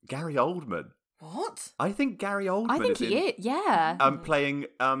 Gary Oldman. What? I think Gary Oldman I think he is, yeah. Playing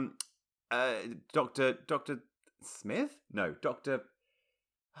Dr. Smith? No, Dr.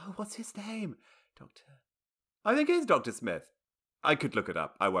 Oh, what's his name? I think it is Dr. Smith. I could look it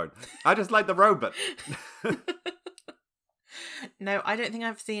up. I won't. I just like the robot. No, I don't think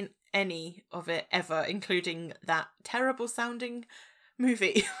I've seen any of it ever, including that terrible sounding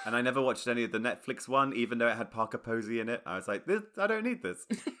movie. And I never watched any of the Netflix one, even though it had Parker Posey in it. I was like, I don't need this.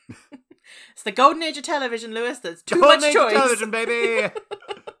 It's the golden age of television, Lewis. There's too Golden much age of choice. television, baby.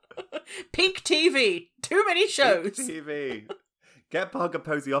 Peak TV. Too many shows. Peak TV. Get Parker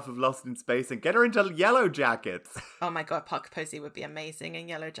Posey off of Lost in Space and get her into Yellow Jackets. Oh my god, Parker Posey would be amazing in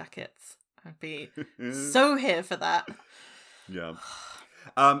Yellow Jackets. I'd be so here for that. Yeah.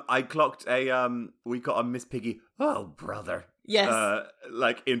 I clocked we got a Miss Piggy, oh brother. Yes.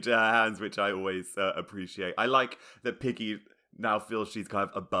 Like into her hands, which I always appreciate. I like that Piggy now feels she's kind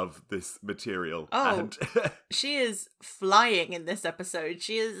of above this material. Oh, and she is flying in this episode.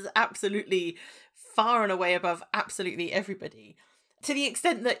 She is absolutely far and away above absolutely everybody. To the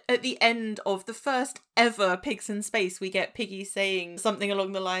extent that at the end of the first ever Pigs in Space, we get Piggy saying something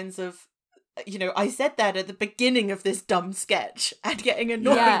along the lines of, you know, I said that at the beginning of this dumb sketch, and getting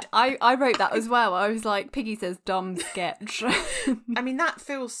annoyed. Yeah, I wrote that as well. I was like, Piggy says dumb sketch. I mean, that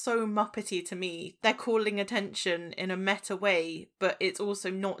feels so Muppety to me. They're calling attention in a meta way, but it's also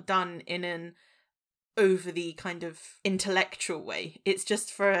not done in an over the kind of intellectual way. It's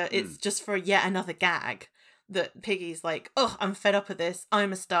just for yet another gag that Piggy's like, oh, I'm fed up of this.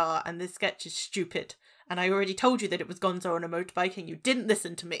 I'm a star, and this sketch is stupid. And I already told you that it was Gonzo on a motorbike, and you didn't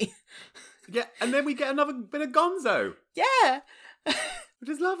listen to me. yeah, and then we get another bit of Gonzo. Yeah. Which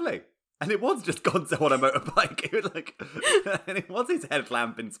is lovely. And it was just Gonzo on a motorbike. It was like, and it was his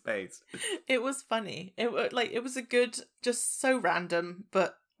headlamp in space. It was funny. It was a good, just so random,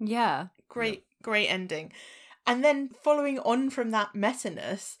 but yeah. great ending. And then following on from that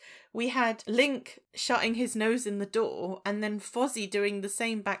meta-ness, we had Link shutting his nose in the door and then Fozzie doing the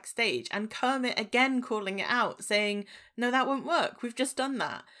same backstage and Kermit again calling it out, saying, no, that won't work. We've just done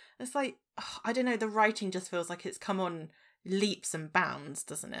that. It's like, I don't know, the writing just feels like it's come on leaps and bounds,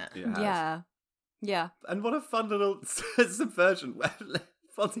 doesn't it? Yeah. And what a fun little subversion where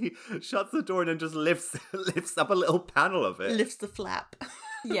Fozzie shuts the door and then just lifts up a little panel of it. Lifts the flap.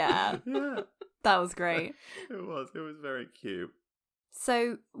 Yeah. Yeah. That was great. It was very cute.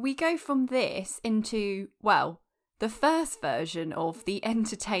 So we go from this into, well, the first version of The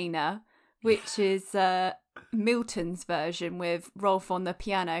Entertainer, which is Milton's version with Rolf on the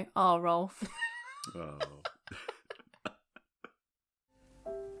piano. Rolf. Oh.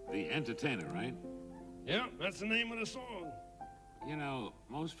 The Entertainer, right? Yeah, that's the name of the song. You know,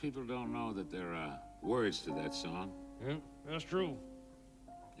 most people don't know that there are words to that song. Yeah, that's true.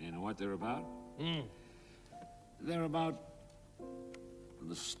 You know what they're about? Mm. They're about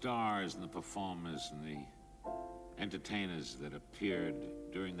the stars and the performers and the entertainers that appeared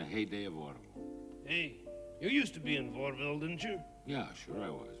during the heyday of vaudeville. Hey, you used to be in vaudeville, didn't you? Yeah, sure I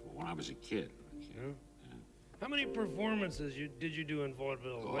was. Well, when I was a kid. Yeah. How many performances did you do in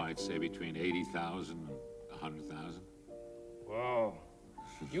vaudeville? Oh, I'd say between 80,000 and 100,000. Wow.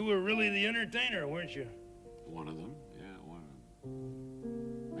 You were really the entertainer, weren't you? One of them, yeah, one of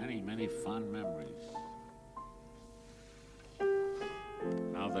them. Many, many fond memories.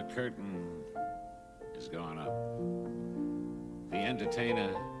 Now the curtain is going up. The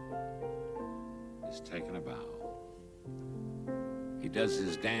Entertainer is taking a bow. He does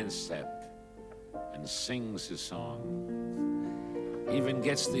his dance step and sings his song. Even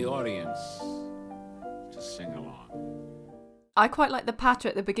gets the audience to sing along. I quite like the patter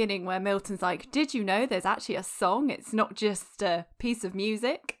at the beginning where Milton's like, did you know there's actually a song? It's not just a piece of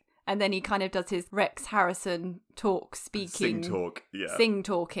music. And then he kind of does his Rex Harrison speaking. Sing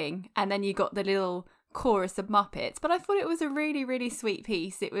talking. And then you got the little chorus of Muppets. But I thought it was a really, really sweet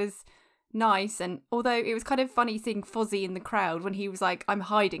piece. It was nice. And although it was kind of funny seeing Fozzie in the crowd when he was like, I'm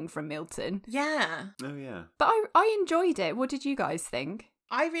hiding from Milton. Yeah. Oh, yeah. But I enjoyed it. What did you guys think?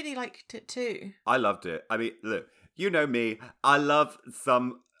 I really liked it too. I loved it. I mean, look, you know me. I love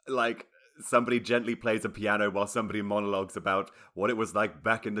somebody gently plays a piano while somebody monologues about what it was like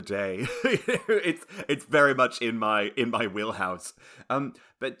back in the day. It's very much in my wheelhouse.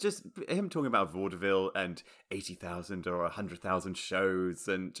 But just him talking about vaudeville and 80,000 or 100,000 shows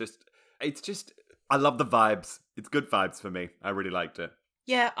and I love the vibes. It's good vibes for me. I really liked it.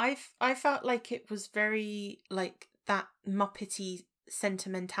 Yeah, I felt like it was very like that Muppety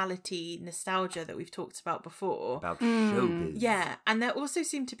sentimentality, nostalgia that we've talked about before. About showbiz. Yeah, and there also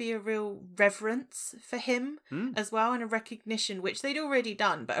seemed to be a real reverence for him as well, and a recognition, which they'd already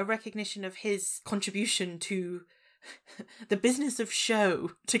done, but a recognition of his contribution to the business of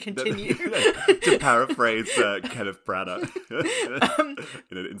show to continue. To paraphrase Kenneth Branagh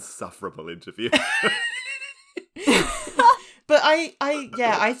in an insufferable interview. But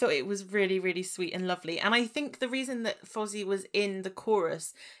I thought it was really, really sweet and lovely. And I think the reason that Fozzie was in the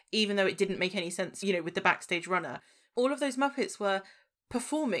chorus, even though it didn't make any sense, with the backstage runner, all of those Muppets were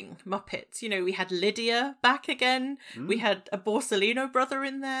performing Muppets. We had Lydia back again. We had a Borsellino brother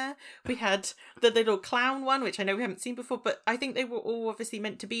in there. We had the little clown one, which I know we haven't seen before, but I think they were all obviously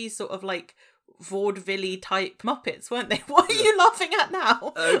meant to be sort of like vaudeville type Muppets, weren't they? What are you laughing at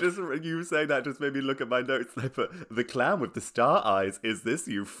now? You saying that just made me look at my notes. I put, the clown with the star eyes, is this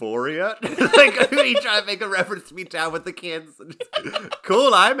Euphoria? Like, are you trying to make a reference to me down with the kids?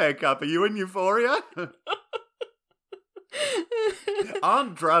 Cool eye makeup. Are you in Euphoria?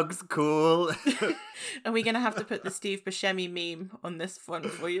 Aren't drugs cool? Are we going to have to put the Steve Buscemi meme on this one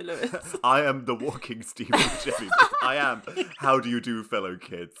for you, Lewis? I am the walking Steve Buscemi. I am. How do you do, fellow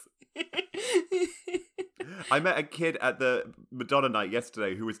kids? I met a kid at the Madonna night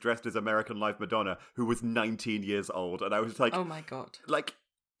yesterday who was dressed as American Life Madonna, who was 19 years old, and I was like, oh my god, like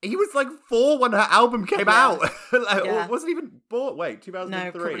he was like 4 when her album came out. Yeah. Or wasn't even born. Wait, 2003?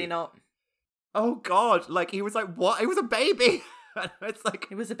 No, probably not. Oh god, like he was like, what? He was a baby. It's like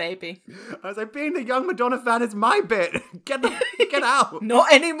It was a baby. I was like, being the young Madonna fan is my bit. Get out.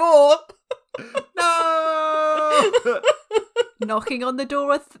 Not anymore. No. Knocking on the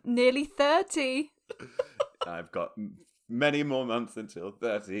door of nearly 30. I've got many more months until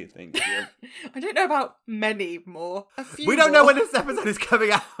 30, thank you. I don't know about many more. A few We don't know more. when this episode is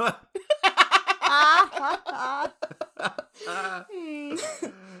coming out.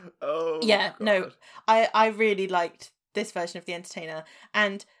 Oh, yeah, God. no, I really liked this version of The Entertainer,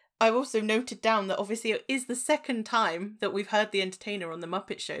 and I also noted down that obviously it is the second time that we've heard The Entertainer on The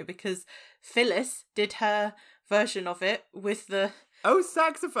Muppet Show, because Phyllis did her version of it with the Oh,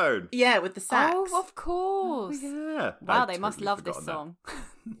 saxophone. with the sax. Oh, of course. Yeah. Wow, I'd they must totally love this forgotten that.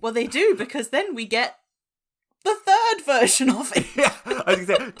 song. Well, they do, because then we get the third version of it. Yeah, I was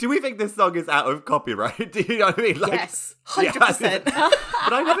gonna say, do we think this song is out of copyright? Do you know what I mean? Like, Yes, yeah, 100%.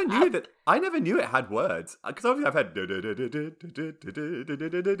 But I never knew it had words, because obviously I've had.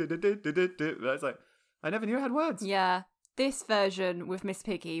 I was like, I never knew it had words. Yeah, this version with Miss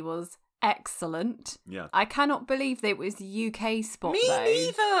Piggy was excellent. Yeah. I cannot believe that it was the UK spot, Me though.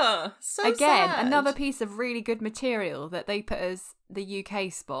 neither. So Again, sad. another piece of really good material that they put as the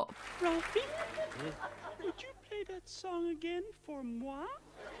UK spot. Ralphie, would you play that song again for moi?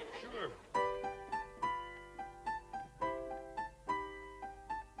 Sure.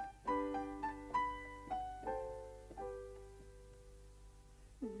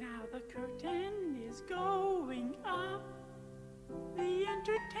 Now the curtain is going up. The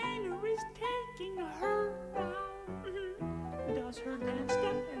entertainer is taking her bow. Does her dance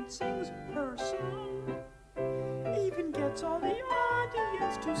step and sings her song. Even gets all the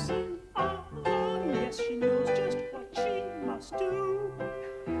audience to sing along. Yes, she knows just what she must do.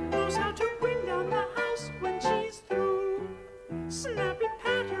 Knows how to bring down the house when she's through. Snappy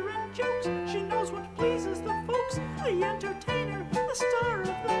patter and jokes. She knows what pleases the folks. The entertainer, the star of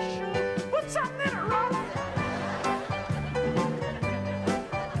the show. What's up there, Rolf?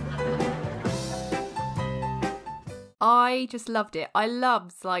 I just loved it. I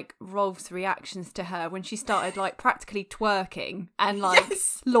loved like Rolf's reactions to her when she started like practically twerking and like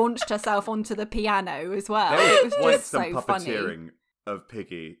Yes. launched herself onto the piano as well. There It was was just some so funny. puppeteering of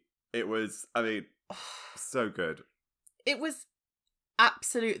Piggy. It was, I mean, so good. It was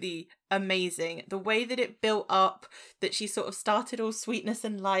absolutely amazing. The way that it built up, that she sort of started all sweetness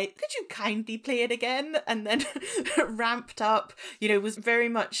and light. Could you kindly play it again? And then ramped up, was very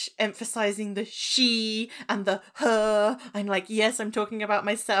much emphasizing the she and the her. And like, yes, I'm talking about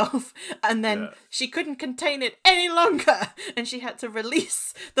myself. And then she couldn't contain it any longer. And she had to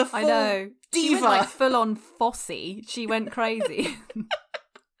release the full I know. diva. She went like full on Fosse. She went crazy.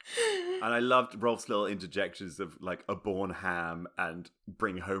 And I loved Rolf's little interjections of like a born ham and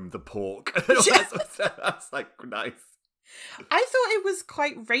bring home the pork. That's like nice. I thought it was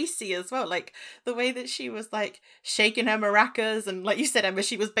quite racy as well, like the way that she was like shaking her maracas, and like you said, Emma,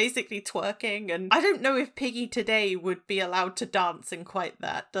 she was basically twerking. And I don't know if Piggy today would be allowed to dance in quite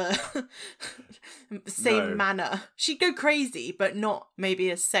that same manner. She'd go crazy, but not maybe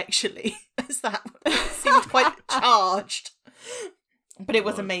as sexually as that. It seemed quite charged. But it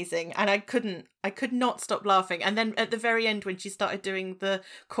was amazing, and I could not stop laughing. And then at the very end, when she started doing the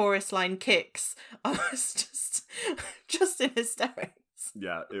chorus line kicks, I was just in hysterics.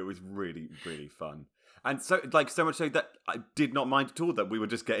 Yeah, it was really, really fun. And so much so that I did not mind at all that we were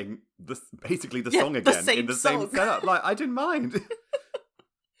just getting basically the song again in the same setup. Like, I didn't mind.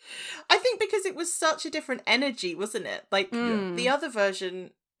 I think because it was such a different energy, wasn't it? Like, the other version,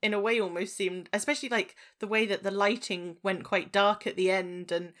 in a way, almost seemed, especially like the way that the lighting went quite dark at the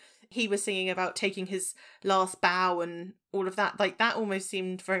end, and he was singing about taking his last bow and all of that. Like, that almost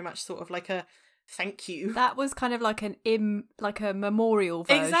seemed very much sort of like a thank you. That was kind of like a memorial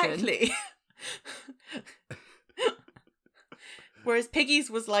version. Exactly. Whereas Piggy's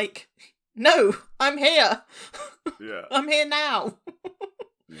was like, no, I'm here. Yeah. I'm here now.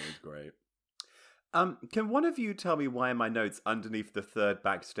 It was great. Can one of you tell me why in my notes underneath the third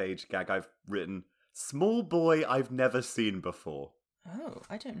backstage gag I've written, small boy I've never seen before? Oh,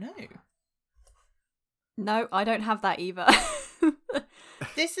 I don't know. No, I don't have that either.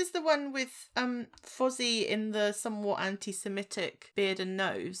 This is the one with Fozzie in the somewhat anti-Semitic beard and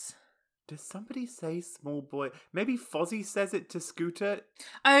nose. Does somebody say small boy? Maybe Fozzie says it to Scooter.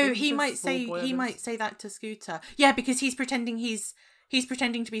 Oh, Maybe he says might small say boy he on might this. say that to Scooter. Yeah, because he's pretending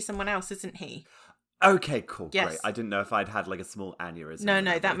to be someone else, isn't he? Okay, cool, Yes. great. I didn't know if I'd had like a small aneurysm. No, when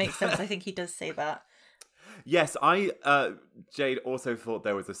I that read makes sense. I think he does say that. Yes, Jade also thought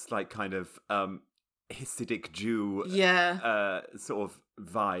there was a slight kind of Hasidic Jew Yeah. sort of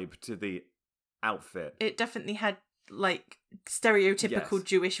vibe to the outfit. It definitely had like stereotypical Yes.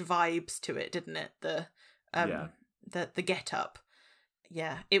 Jewish vibes to it, didn't it? The Yeah. the get up.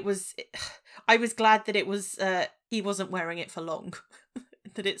 Yeah, it was. I was glad that it was. He wasn't wearing it for long.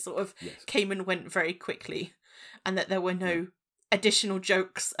 That it sort of came and went very quickly, and that there were no additional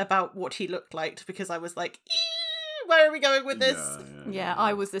jokes about what he looked like, because I was like, where are we going with this? Yeah,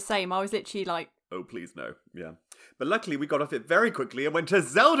 I was the same. I was literally like, oh, please no. Yeah. But luckily we got off it very quickly and went to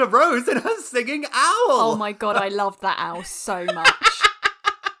Zelda Rose and her singing owl. oh my god, I loved that owl so much.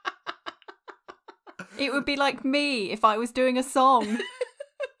 It would be like me if I was doing a song.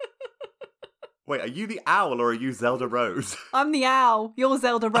 Wait, are you the owl or are you Zelda Rose? I'm the owl. You're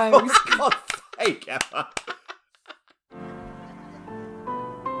Zelda Oh, Rose. for God's sake, Emma.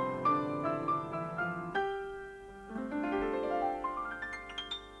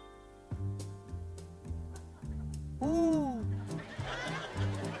 Ooh.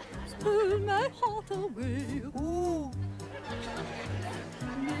 Pull my heart away. Ooh.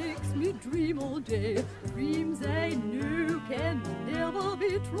 Makes me dream all day. Dreams I know can never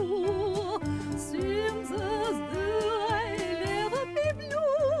be true. Seems as though I'll never be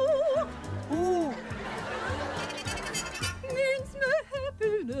blue. Ooh. Means my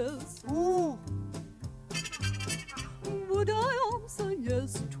happiness. Ooh. Would I answer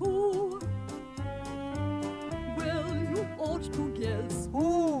yes to? Well, you ought to guess.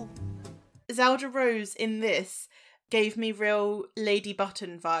 Ooh. Zelda Rose in this gave me real Lady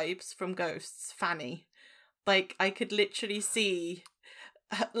Button vibes from Ghosts, Fanny. Like, I could literally see,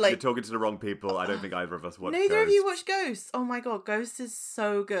 You're like... talking to the wrong people. I don't think either of us watched Neither of you Ghosts. watched Ghosts. Oh my god, Ghosts is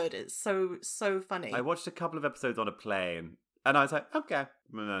so good. It's so funny. I watched a couple of episodes on a plane, and I was like, okay.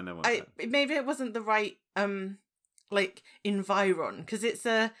 No one. Maybe it wasn't the right, like, environ, because it's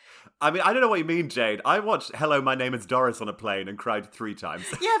a... I mean, I don't know what you mean, Jade. I watched Hello, My Name is Doris on a plane and cried 3 times.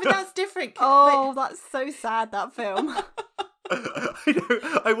 Yeah, but that's different. Oh, that's so sad, that film. I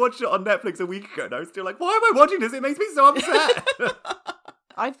know. I watched it on Netflix a week ago and I was still like, why am I watching this? It makes me so upset.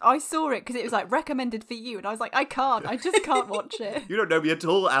 I saw it because it was like recommended for you, and I was like, I just can't watch it. You don't know me at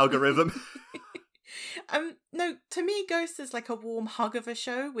all, algorithm. No, to me, Ghosts is like a warm hug of a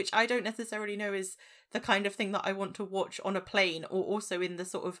show, which I don't necessarily know is the kind of thing that I want to watch on a plane, or also in the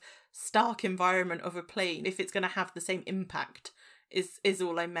sort of stark environment of a plane, if it's going to have the same impact, is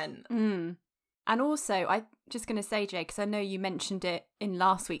all I meant. Mm. And also, I'm just going to say, Jay, because I know you mentioned it in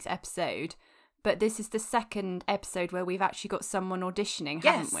last week's episode, but this is the second episode where we've actually got someone auditioning,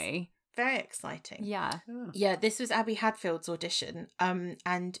 haven't we? Very exciting. Yeah. Yeah, this was Abby Hadfield's audition,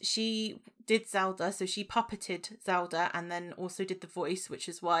 and she did Zelda, so she puppeted Zelda and then also did the voice, which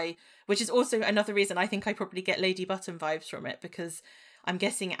is also another reason I think I probably get Lady Button vibes from it, because I'm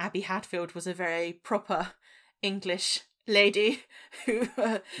guessing Abby Hadfield was a very proper English lady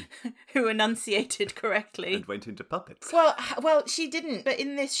who enunciated correctly. And went into puppets. Well, she didn't, but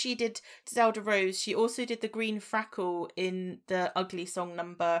in this she did Zelda Rose. She also did the Green Frackle in the Ugly Song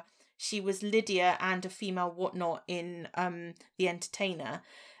number. She was Lydia and a female whatnot in The Entertainer.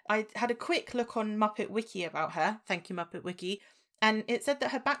 I had a quick look on Muppet Wiki about her. Thank you, Muppet Wiki. And it said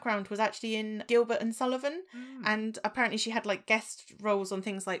that her background was actually in Gilbert and Sullivan. And apparently she had like guest roles on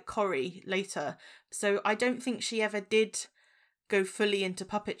things like Corrie later. So I don't think she ever did go fully into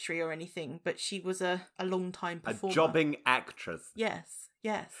puppetry or anything, but she was a long-time performer. A jobbing actress. Yes.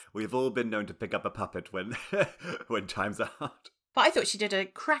 We've all been known to pick up a puppet when when times are hard. But I thought she did a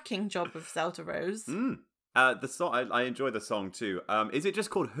cracking job of Zelda Rose. The song, I enjoy the song too. Is it just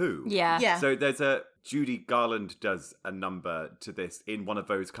called Who? Yeah. So there's Judy Garland does a number to this in one of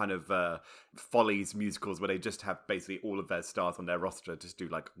those kind of Follies musicals where they just have basically all of their stars on their roster to do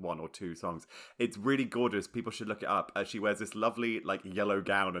like 1 or 2 songs. It's really gorgeous. People should look it up. She wears this lovely like yellow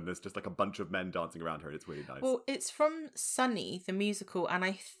gown and there's just like a bunch of men dancing around her. And it's really nice. Well, it's from Sunny, the musical, and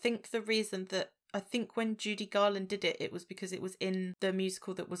I think when Judy Garland did it, it was because it was in the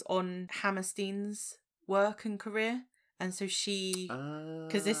musical that was on Hammerstein's work and career, and so she,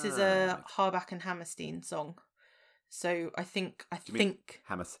 because this is a Harbach and Hammerstein song, so I think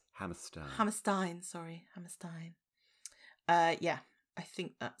Hammerstein. Yeah, I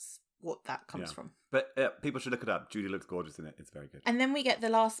think that's what that comes from. But people should look it up. Judy looks gorgeous in it. It's very good. And then we get the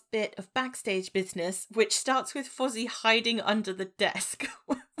last bit of backstage business, which starts with Fozzie hiding under the desk,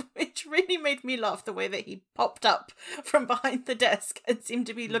 which really made me laugh, the way that he popped up from behind the desk and seemed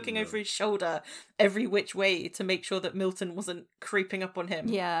to be looking over his shoulder every which way to make sure that Milton wasn't creeping up on him.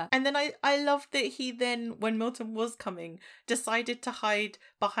 Yeah. And then I loved that he then, when Milton was coming, decided to hide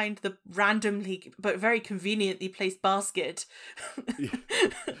behind the randomly but very conveniently placed basket.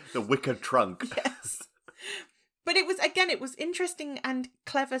 The wicker trunk. Yes. But it was interesting and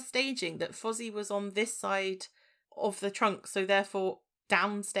clever staging that Fozzie was on this side of the trunk, so therefore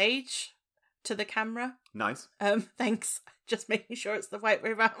downstage to the camera. Nice. Thanks. Just making sure it's the right way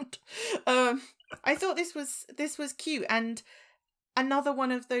around. I thought this was cute, and another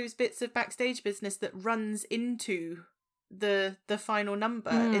one of those bits of backstage business that runs into the final number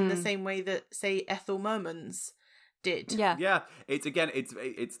in the same way that, say, Ethel Merman's did. Yeah.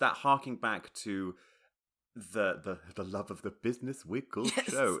 It's that harking back to the love of the business wiggle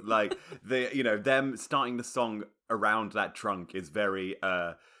show. Like them starting the song around that trunk is very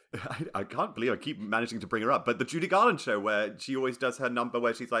I can't believe I keep managing to bring her up, but the Judy Garland show where she always does her number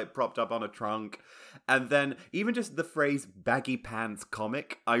where she's like propped up on a trunk. And then even just the phrase baggy pants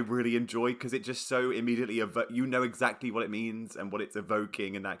comic, I really enjoy because it just so immediately, you know exactly what it means and what it's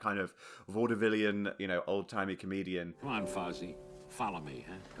evoking and that kind of vaudevillian, old-timey comedian. Come on, Fozzie. Follow me,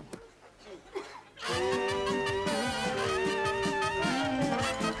 huh? Come on.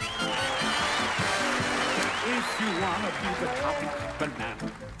 If you wanna be the top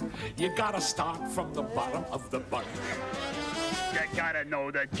banana, you gotta start from the bottom of the bun. You gotta know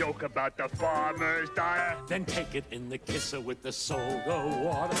the joke about the farmer's daughter. Then take it in the kisser with the soda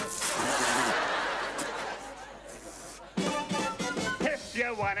water. If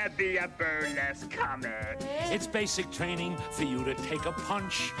you wanna be a burlesque comic, It's basic training for you to take a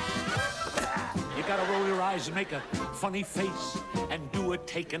punch. You gotta roll your eyes and make a funny face and do a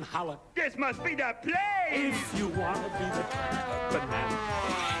take and holler. this must be the place. If you wanna be the top banana,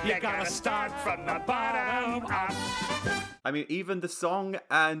 you gotta start from the bottom up. I mean, even the song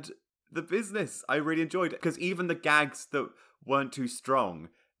and the business, I really enjoyed it. Because even the gags that weren't too strong,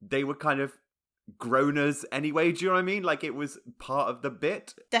 they were kind of groaners anyway, do you know what I mean? Like, it was part of the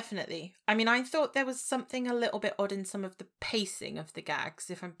bit. Definitely. I mean, I thought there was something a little bit odd in some of the pacing of the gags,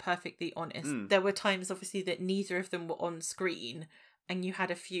 if I'm perfectly honest. There were times, obviously, that neither of them were on screen, and you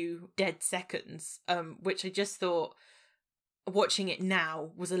had a few dead seconds, which I just thought, watching it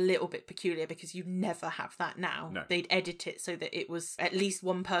now, was a little bit peculiar because you never have that now. No. They'd edit it so that it was at least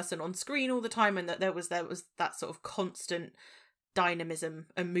one person on screen all the time, and that there was that sort of constant dynamism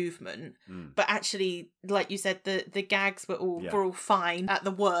and movement. But actually, like you said, the gags were all fine. At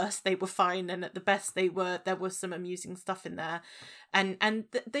the worst they were fine, and at the best there was some amusing stuff in there, and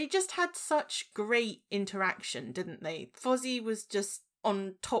they just had such great interaction, didn't they? Fozzie was just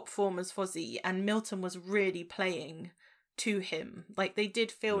on top form as Fozzie, and Milton was really playing to him. Like, they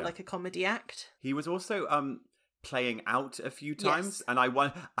did feel like a comedy act. He was also playing out a few times, Yes. and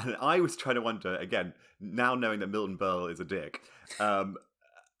I was trying to wonder, again, now knowing that Milton Berle is a dick,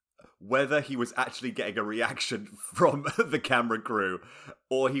 whether he was actually getting a reaction from the camera crew,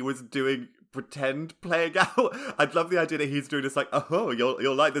 or he was doing pretend playing out. I'd love the idea that he's doing this like, oh,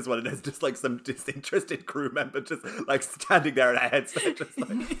 you'll like this one, and there's just like some disinterested crew member just like standing there at a headset, just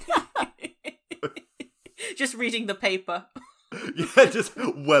like Just reading the paper. yeah, just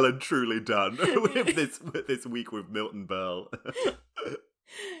well and truly done with this week with Milton Berle.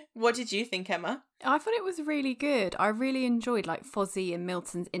 What did you think, Emma? I thought it was really good. I really enjoyed like Fozzie and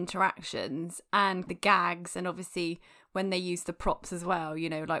Milton's interactions and the gags, and obviously when they used the props as well,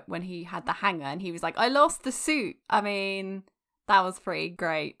 like when he had the hanger and he was like, I lost the suit. I mean, that was pretty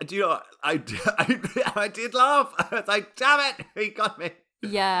great. Do you know what? I did laugh. I was like, damn it, he got me.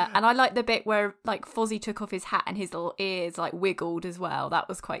 Yeah, and I like the bit where like Fozzie took off his hat and his little ears like wiggled as well. That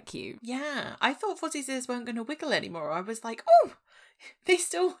was quite cute. Yeah, I thought Fozzie's ears weren't going to wiggle anymore. I was like, oh, they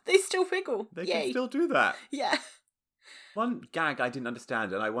still wiggle. They Yay. can still do that. Yeah. One gag I didn't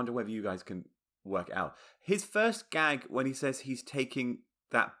understand, and I wonder whether you guys can work it out. His first gag when he says he's taking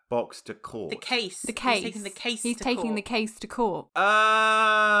that box to court. The case. The case. He's taking the case He's to taking court. the case to court.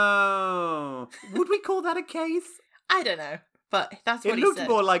 Oh. Would we call that a case? I don't know, but that's what It he looked said.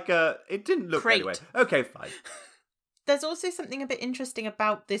 more like a... It didn't look Crate. anyway. Okay, fine. There's also something a bit interesting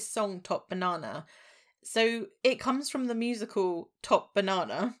about this song, Top Banana. So it comes from the musical Top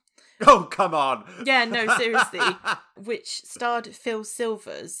Banana. Oh, come on. Yeah, no, seriously. Which starred Phil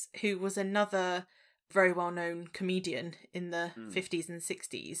Silvers, who was another very well-known comedian in the 50s and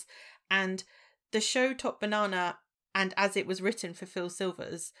 60s. And the show Top Banana, and as it was written for Phil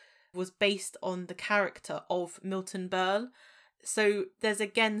Silvers, was based on the character of Milton Berle. So there's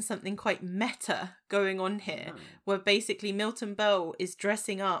again something quite meta going on here, where basically Milton Berle is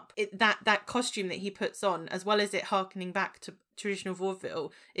dressing up that costume that he puts on, as well as it harkening back to traditional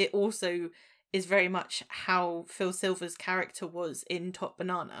vaudeville. It also is very much how Phil Silvers' character was in Top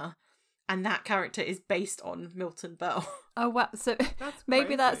Banana, and that character is based on Milton Berle. Oh wow! So That's maybe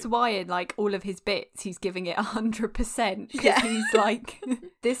crazy. that's why in like all of his bits he's giving it 100%. Yeah. He's like,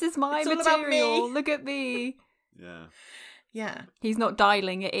 "This is my It's all about material. me." Look at me." Yeah. Yeah. He's not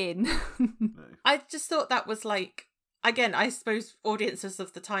dialing it in. I just thought that was like, again, I suppose audiences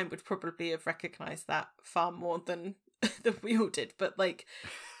of the time would probably have recognised that far more than we all did. But like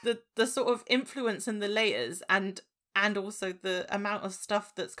the sort of influence and the layers and also the amount of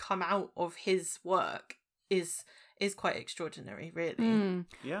stuff that's come out of his work is quite extraordinary, really.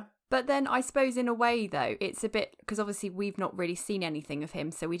 Yeah. But then I suppose in a way though, it's a bit, because obviously we've not really seen anything of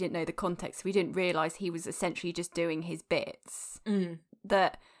him, so we didn't know the context. We didn't realise he was essentially just doing his bits.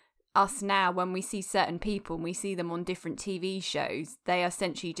 That us now, when we see certain people and we see them on different TV shows, they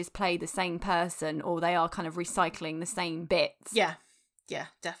essentially just play the same person, or they are kind of recycling the same bits. Yeah,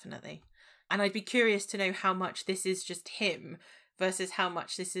 definitely. And I'd be curious to know how much this is just him versus how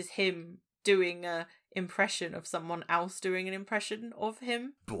much this is him doing a impression of someone else doing an impression of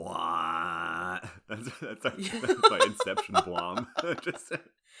him. Blah. That's like Inception. Blah. Just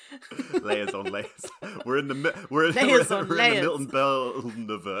layers on layers. We're in the Milton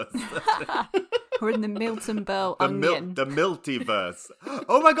Berle-verse. We're in the Milton Berle onion. The Miltiverse.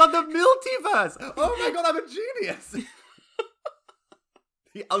 Oh my god, the Miltiverse! Oh my god, I'm a genius.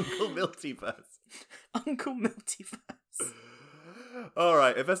 The Uncle Miltiverse. Uncle Miltiverse. All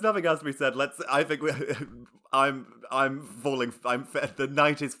right. If there's nothing else to be said, I think I'm falling. The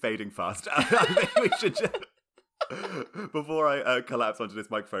night is fading fast. I think we should just, before I collapse onto this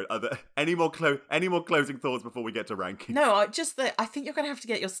microphone. Are there any more closing thoughts before we get to ranking? No, I think you're going to have to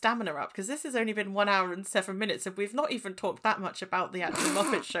get your stamina up, because this has only been 1 hour and 7 minutes, and we've not even talked that much about the actual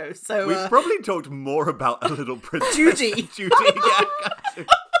Muppet Show. So we've probably talked more about a little princess. Judy. Yeah.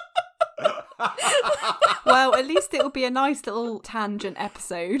 Well, at least it'll be a nice little tangent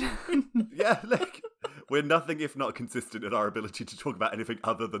episode. Yeah, like, we're nothing if not consistent in our ability to talk about anything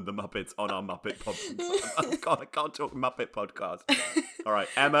other than the Muppets on our Muppet podcast. God, I can't talk Muppet podcast. All right,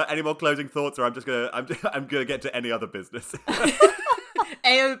 Emma, any more closing thoughts, or I'm gonna get to any other business.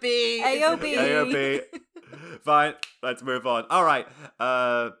 AOB. Fine, let's move on. All right.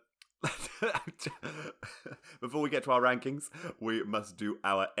 Before we get to our rankings, we must do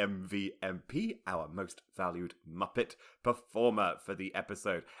our MVMP, our most valued Muppet performer for the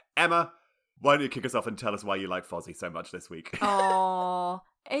episode. Emma, why don't you kick us off and tell us why you like Fozzie so much this week? Oh,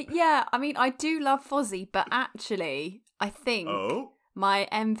 yeah. I mean, I do love Fozzie, but actually, I think my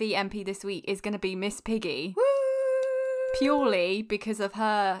MVMP this week is going to be Miss Piggy. Woo! Purely because of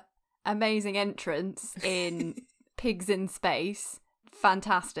her amazing entrance in Pigs in Space.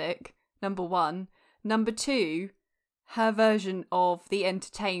 Fantastic, number one. Number two, her version of The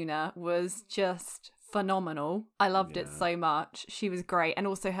Entertainer was just phenomenal. I loved it so much. She was great. And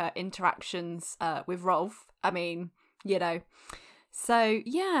also her interactions with Rolf. I mean, you know. So,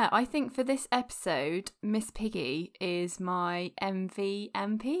 yeah, I think for this episode, Miss Piggy is my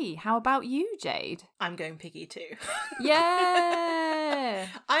MVMP. How about you, Jade? I'm going Piggy too. Yeah!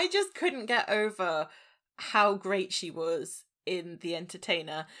 I just couldn't get over how great she was in The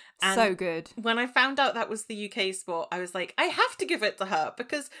Entertainer. And so good. When I found out that was the UK spot, I was like, I have to give it to her,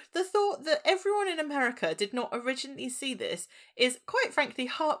 because the thought that everyone in America did not originally see this is quite frankly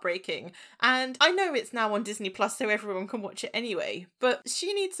heartbreaking. And I know it's now on Disney Plus, so everyone can watch it anyway, but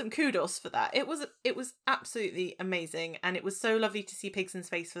she needs some kudos for that. It was absolutely amazing, and it was so lovely to see Pigs in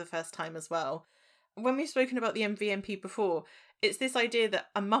Space for the first time as well. When we've spoken about the MVMP before, it's this idea that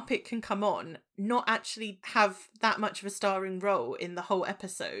a Muppet can come on, not actually have that much of a starring role in the whole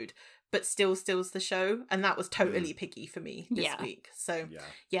episode, but still steals the show. And that was totally Piggy for me this week. So,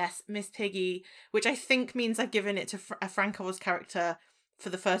 yes, Miss Piggy, which I think means I've given it to a Frank Oz character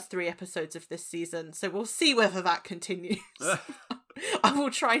for the first 3 episodes of this season. So we'll see whether that continues. I will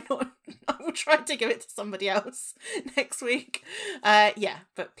try to give it to somebody else next week.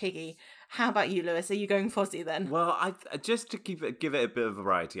 But Piggy. How about you, Lewis? Are you going Fozzie then? Well, I just to give it a bit of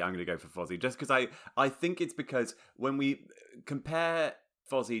variety, I'm going to go for Fozzie, just because I think it's because when we compare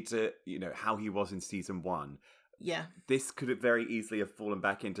Fozzie to, you know, how he was in season 1, this could have very easily have fallen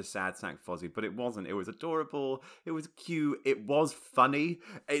back into sad sack Fozzie, but it wasn't. It was adorable. It was cute. It was funny.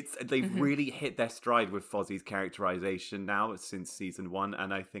 They've really hit their stride with Fozzie's characterization now since season 1,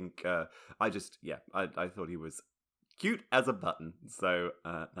 and I think I thought he was cute as a button. So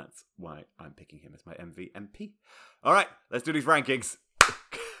that's why I'm picking him as my MVMP. All right, let's do these rankings.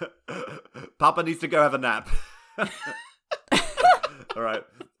 Papa needs to go have a nap. All right,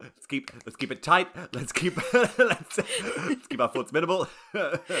 let's keep it tight. Let's keep our thoughts minimal.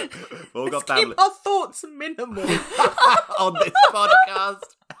 Keep our thoughts minimal on this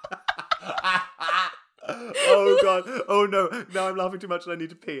podcast. Oh god! Oh no! Now I'm laughing too much and I need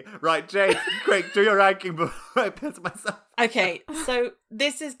to pee. Right, Jade, quick, do your ranking before I piss myself. Okay, so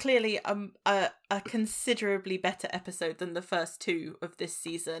this is clearly a considerably better episode than the first 2 of this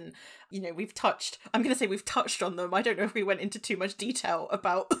season. You know, we've touched on them. I don't know if we went into too much detail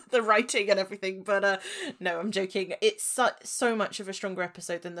about the writing and everything, but no, I'm joking. It's so much of a stronger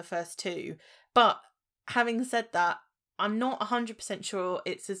episode than the first 2. But having said that, I'm not 100% sure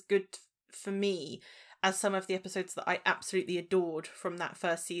it's as good for me as some of the episodes that I absolutely adored from that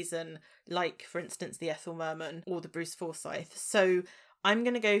first season, like, for instance, the Ethel Merman or the Bruce Forsyth. So I'm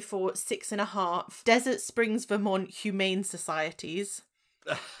going to go for 6.5 Desert Springs, Vermont Humane Societies.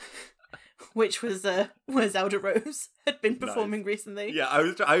 which was where Zelda Rose had been performing recently. Yeah, I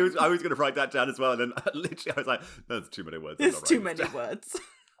was going to write that down as well, and then literally I was like, "That's too many words." There's too many words.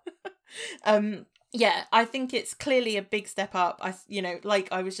 Yeah, I think it's clearly a big step up.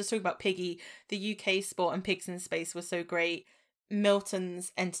 Like I was just talking about Piggy, the UK spot and Pigs in Space was so great.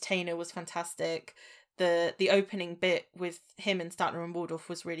 Milton's entertainer was fantastic. The opening bit with him and Statler and Waldorf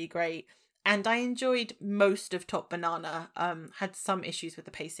was really great. And I enjoyed most of Top Banana. Had some issues with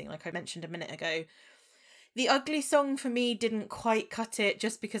the pacing, like I mentioned a minute ago. The Ugly song for me didn't quite cut it,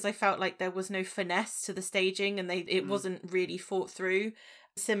 just because I felt like there was no finesse to the staging and it wasn't really thought through.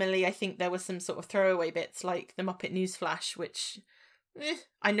 Similarly, I think there were some sort of throwaway bits like the Muppet Newsflash, which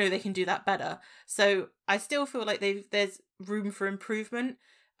I know they can do that better. So I still feel like there's room for improvement.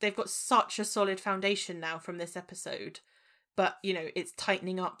 They've got such a solid foundation now from this episode, but it's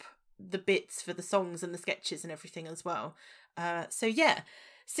tightening up the bits for the songs and the sketches and everything as well. So yeah,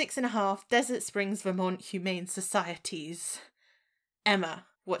 6.5 Desert Springs, Vermont Humane Societies. Emma,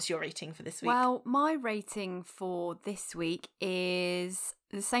 what's your rating for this week? Well, my rating for this week is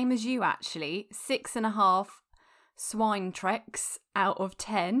the same as you, actually. 6.5 swine treks out of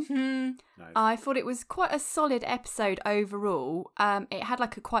 10. Nice. I thought it was quite a solid episode overall. It had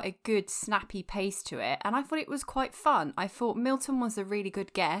quite a good snappy pace to it, and I thought it was quite fun. I thought Milton was a really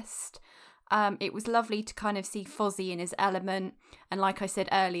good guest. It was lovely to kind of see Fozzie in his element, and like I said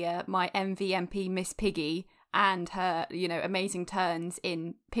earlier, my MVMP Miss Piggy and her, amazing turns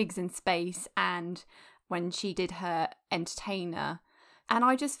in Pigs in Space and when she did her entertainer. And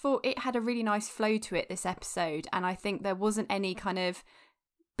I just thought it had a really nice flow to it, this episode. And I think there wasn't any kind of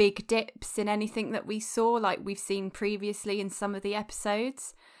big dips in anything that we saw like we've seen previously in some of the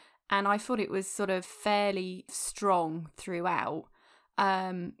episodes. And I thought it was sort of fairly strong throughout.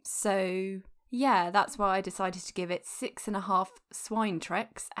 So yeah, that's why I decided to give it 6.5 swine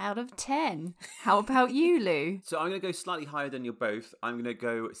treks out of 10. How about you, Lou? So I'm going to go slightly higher than you both. I'm going to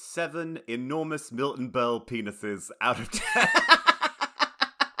go 7 enormous Milton Berle penises out of 10.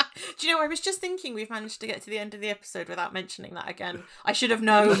 Do you know, I was just thinking we've managed to get to the end of the episode without mentioning that again. I should have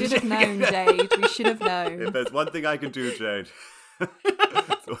known. We should have known, Jade. We should have known. If there's one thing I can do, Jade,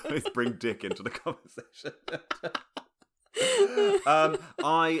 it's always bring Dick into the conversation.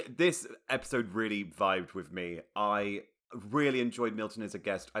 This episode really vibed with me. I really enjoyed Milton as a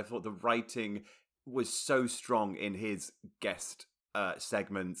guest. I thought the writing was so strong in his guest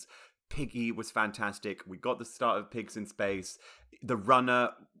segments. Piggy was fantastic. We got the start of Pigs in Space. The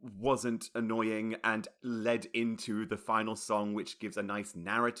runner wasn't annoying and led into the final song, which gives a nice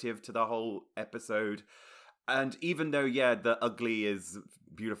narrative to the whole episode. And even though, the Ugly is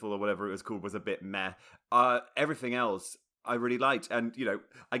beautiful or whatever it was called was a bit meh, everything else I really liked. And,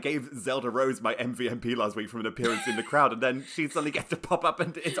 I gave Zelda Rose my MVMP last week from an appearance in the crowd, and then she suddenly gets to pop up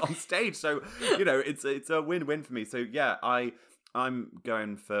and it's on stage. So, it's a win-win for me. So, yeah, I'm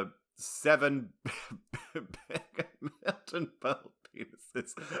going for 7 Milton Berle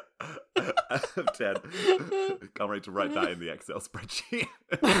penises out of 10. Can't wait to write that in the Excel spreadsheet.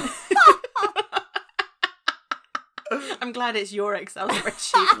 I'm glad it's your Excel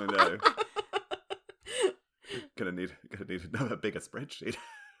spreadsheet. I know. Gonna need another bigger spreadsheet.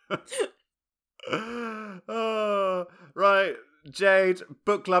 Oh, right, Jade,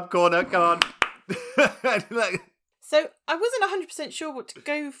 book club corner, come on. So I wasn't 100% sure what to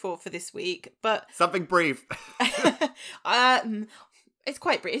go for this week, but something brief. It's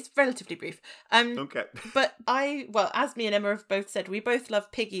quite brief. It's relatively brief. Okay. But as me and Emma have both said, we both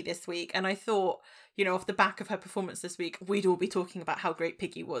love Piggy this week, and I thought, off the back of her performance this week, we'd all be talking about how great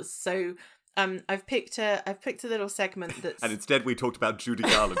Piggy was. So I've picked a little segment that's and instead we talked about Judy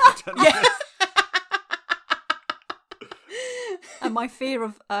Garland for 10 minutes. And my fear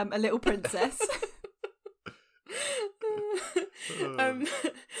of a little princess.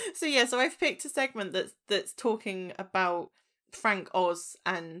 So I've picked a segment that's talking about Frank Oz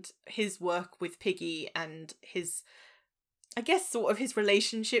and his work with Piggy and his, I guess, sort of his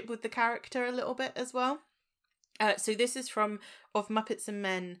relationship with the character a little bit as well. So this is from Of Muppets and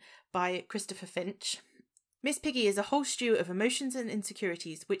Men by Christopher Finch. Miss Piggy is a whole stew of emotions and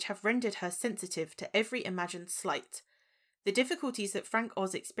insecurities which have rendered her sensitive to every imagined slight. The difficulties that Frank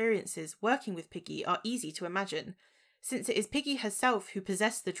Oz experiences working with Piggy are easy to imagine, since it is Piggy herself who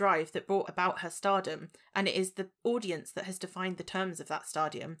possessed the drive that brought about her stardom, and it is the audience that has defined the terms of that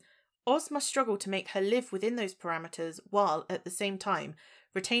stardom. Oz must struggle to make her live within those parameters while, at the same time,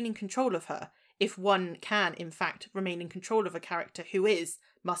 retaining control of her, if one can, in fact, remain in control of a character who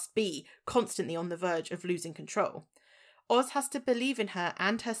must be, constantly on the verge of losing control. Oz has to believe in her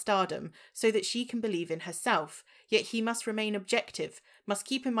and her stardom so that she can believe in herself, yet he must remain objective, must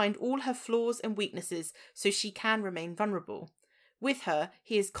keep in mind all her flaws and weaknesses so she can remain vulnerable. With her,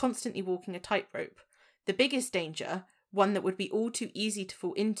 he is constantly walking a tightrope. The biggest danger, one that would be all too easy to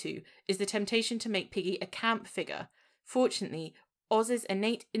fall into, is the temptation to make Piggy a camp figure. Fortunately, Oz's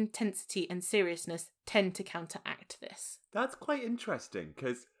innate intensity and seriousness tend to counteract this. That's quite interesting,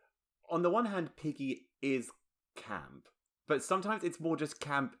 because on the one hand, Piggy is camp, but sometimes it's more just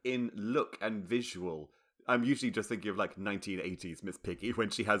camp in look and visual. I'm usually just thinking of like 1980s Miss Piggy when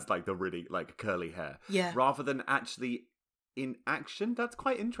she has like the really like curly hair. Yeah. Rather than actually in action. That's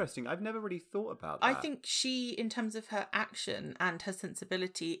quite interesting. I've never really thought about that. I think she, in terms of her action and her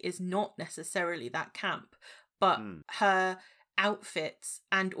sensibility, is not necessarily that camp, but her outfits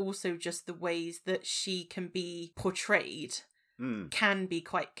and also just the ways that she can be portrayed can be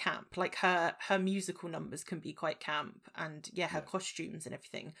quite camp. Like her musical numbers can be quite camp, and her costumes and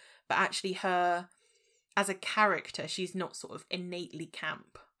everything. But actually her, as a character, she's not sort of innately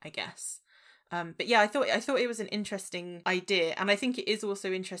camp, I guess. But yeah, I thought it was an interesting idea, and I think it is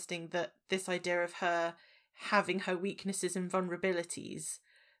also interesting that this idea of her having her weaknesses and vulnerabilities,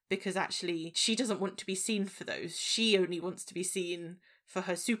 because actually she doesn't want to be seen for those. She only wants to be seen for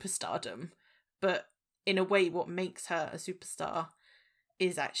her superstardom. But in a way, what makes her a superstar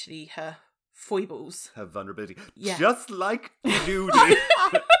is actually her foibles. Her vulnerability. Yeah. Just like Judy.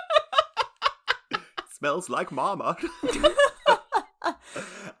 Smells like mama.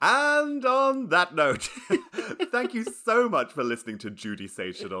 And on that note, thank you so much for listening to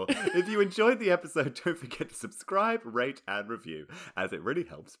Judy-sational. If you enjoyed the episode, don't forget to subscribe, rate, and review, as it really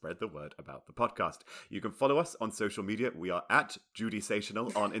helps spread the word about the podcast. You can follow us on social media. We are at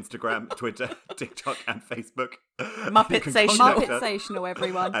Judy-sational on Instagram, Twitter, TikTok, and Facebook. Muppet-sational,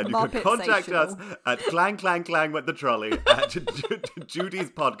 everyone. And you can contact us at clang clang clang with the trolley at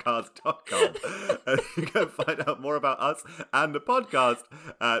judyspodcast.com. And you can find out more about us and the podcast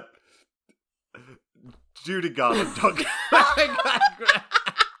at judygarland.com.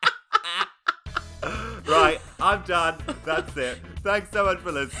 Right, I'm done. That's it. Thanks so much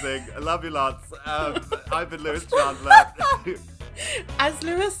for listening. I love you lots. I've been Lewis Chandler. As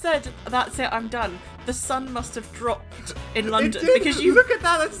Lewis said, that's it, I'm done. The sun must have dropped in London because you look at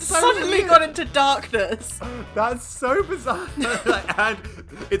that. That's so suddenly weird. got into darkness. That's so bizarre. And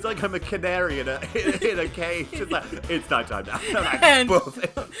it's like I'm a canary in a cage. It's like, it's nighttime now. And Boof.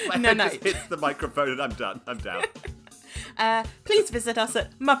 no, It just hits the microphone and I'm done. I'm down. Please visit us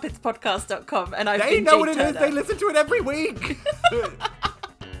at muppetspodcast.com. And I've They been know Jay what it is. Turner. They listen to it every week.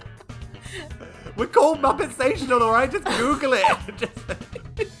 We're called Muppet-sational, alright? Just Google it.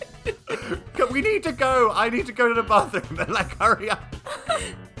 We need to go. I need to go to the bathroom. Like, hurry up.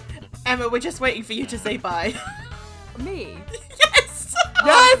 Emma, we're just waiting for you to say bye. Me? Yes!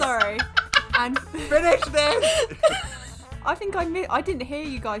 Oh, sorry. And finish this. I think I didn't hear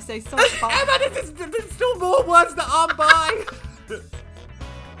you guys say sorry. Emma, there's still more words that aren't bye.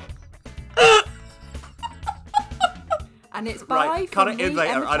 And it's bye Right, from cut it in me,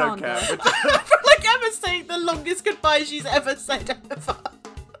 later. Emma I don't Chandler. care. Like Emma's saying the longest goodbye she's ever said ever.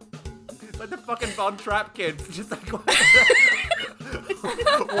 It's like the fucking Von Trapp kids. Just like, why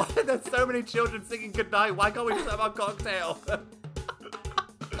are there so many children singing goodnight? Why can't we just have our cocktail?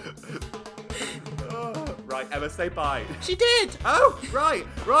 Oh, right, Emma, say bye. She did. Oh, right.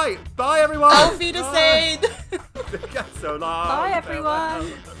 Bye, everyone. Auf Wiedersehen. So long. Bye,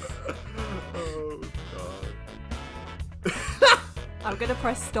 everyone. Oh, God. I'm going to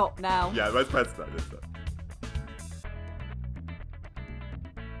press stop now. Yeah, let's press that.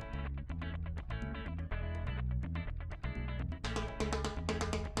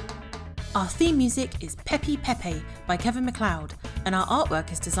 Our theme music is Peppy Pepe by Kevin MacLeod, and our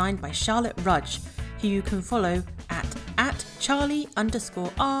artwork is designed by Charlotte Rudge, who you can follow at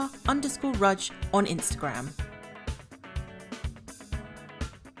Charlie_R_Rudge on Instagram.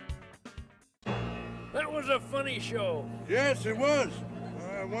 That was a funny show. Yes, it was.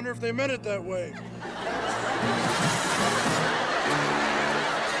 I wonder if they meant it that way.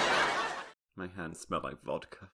 My hands smell like vodka.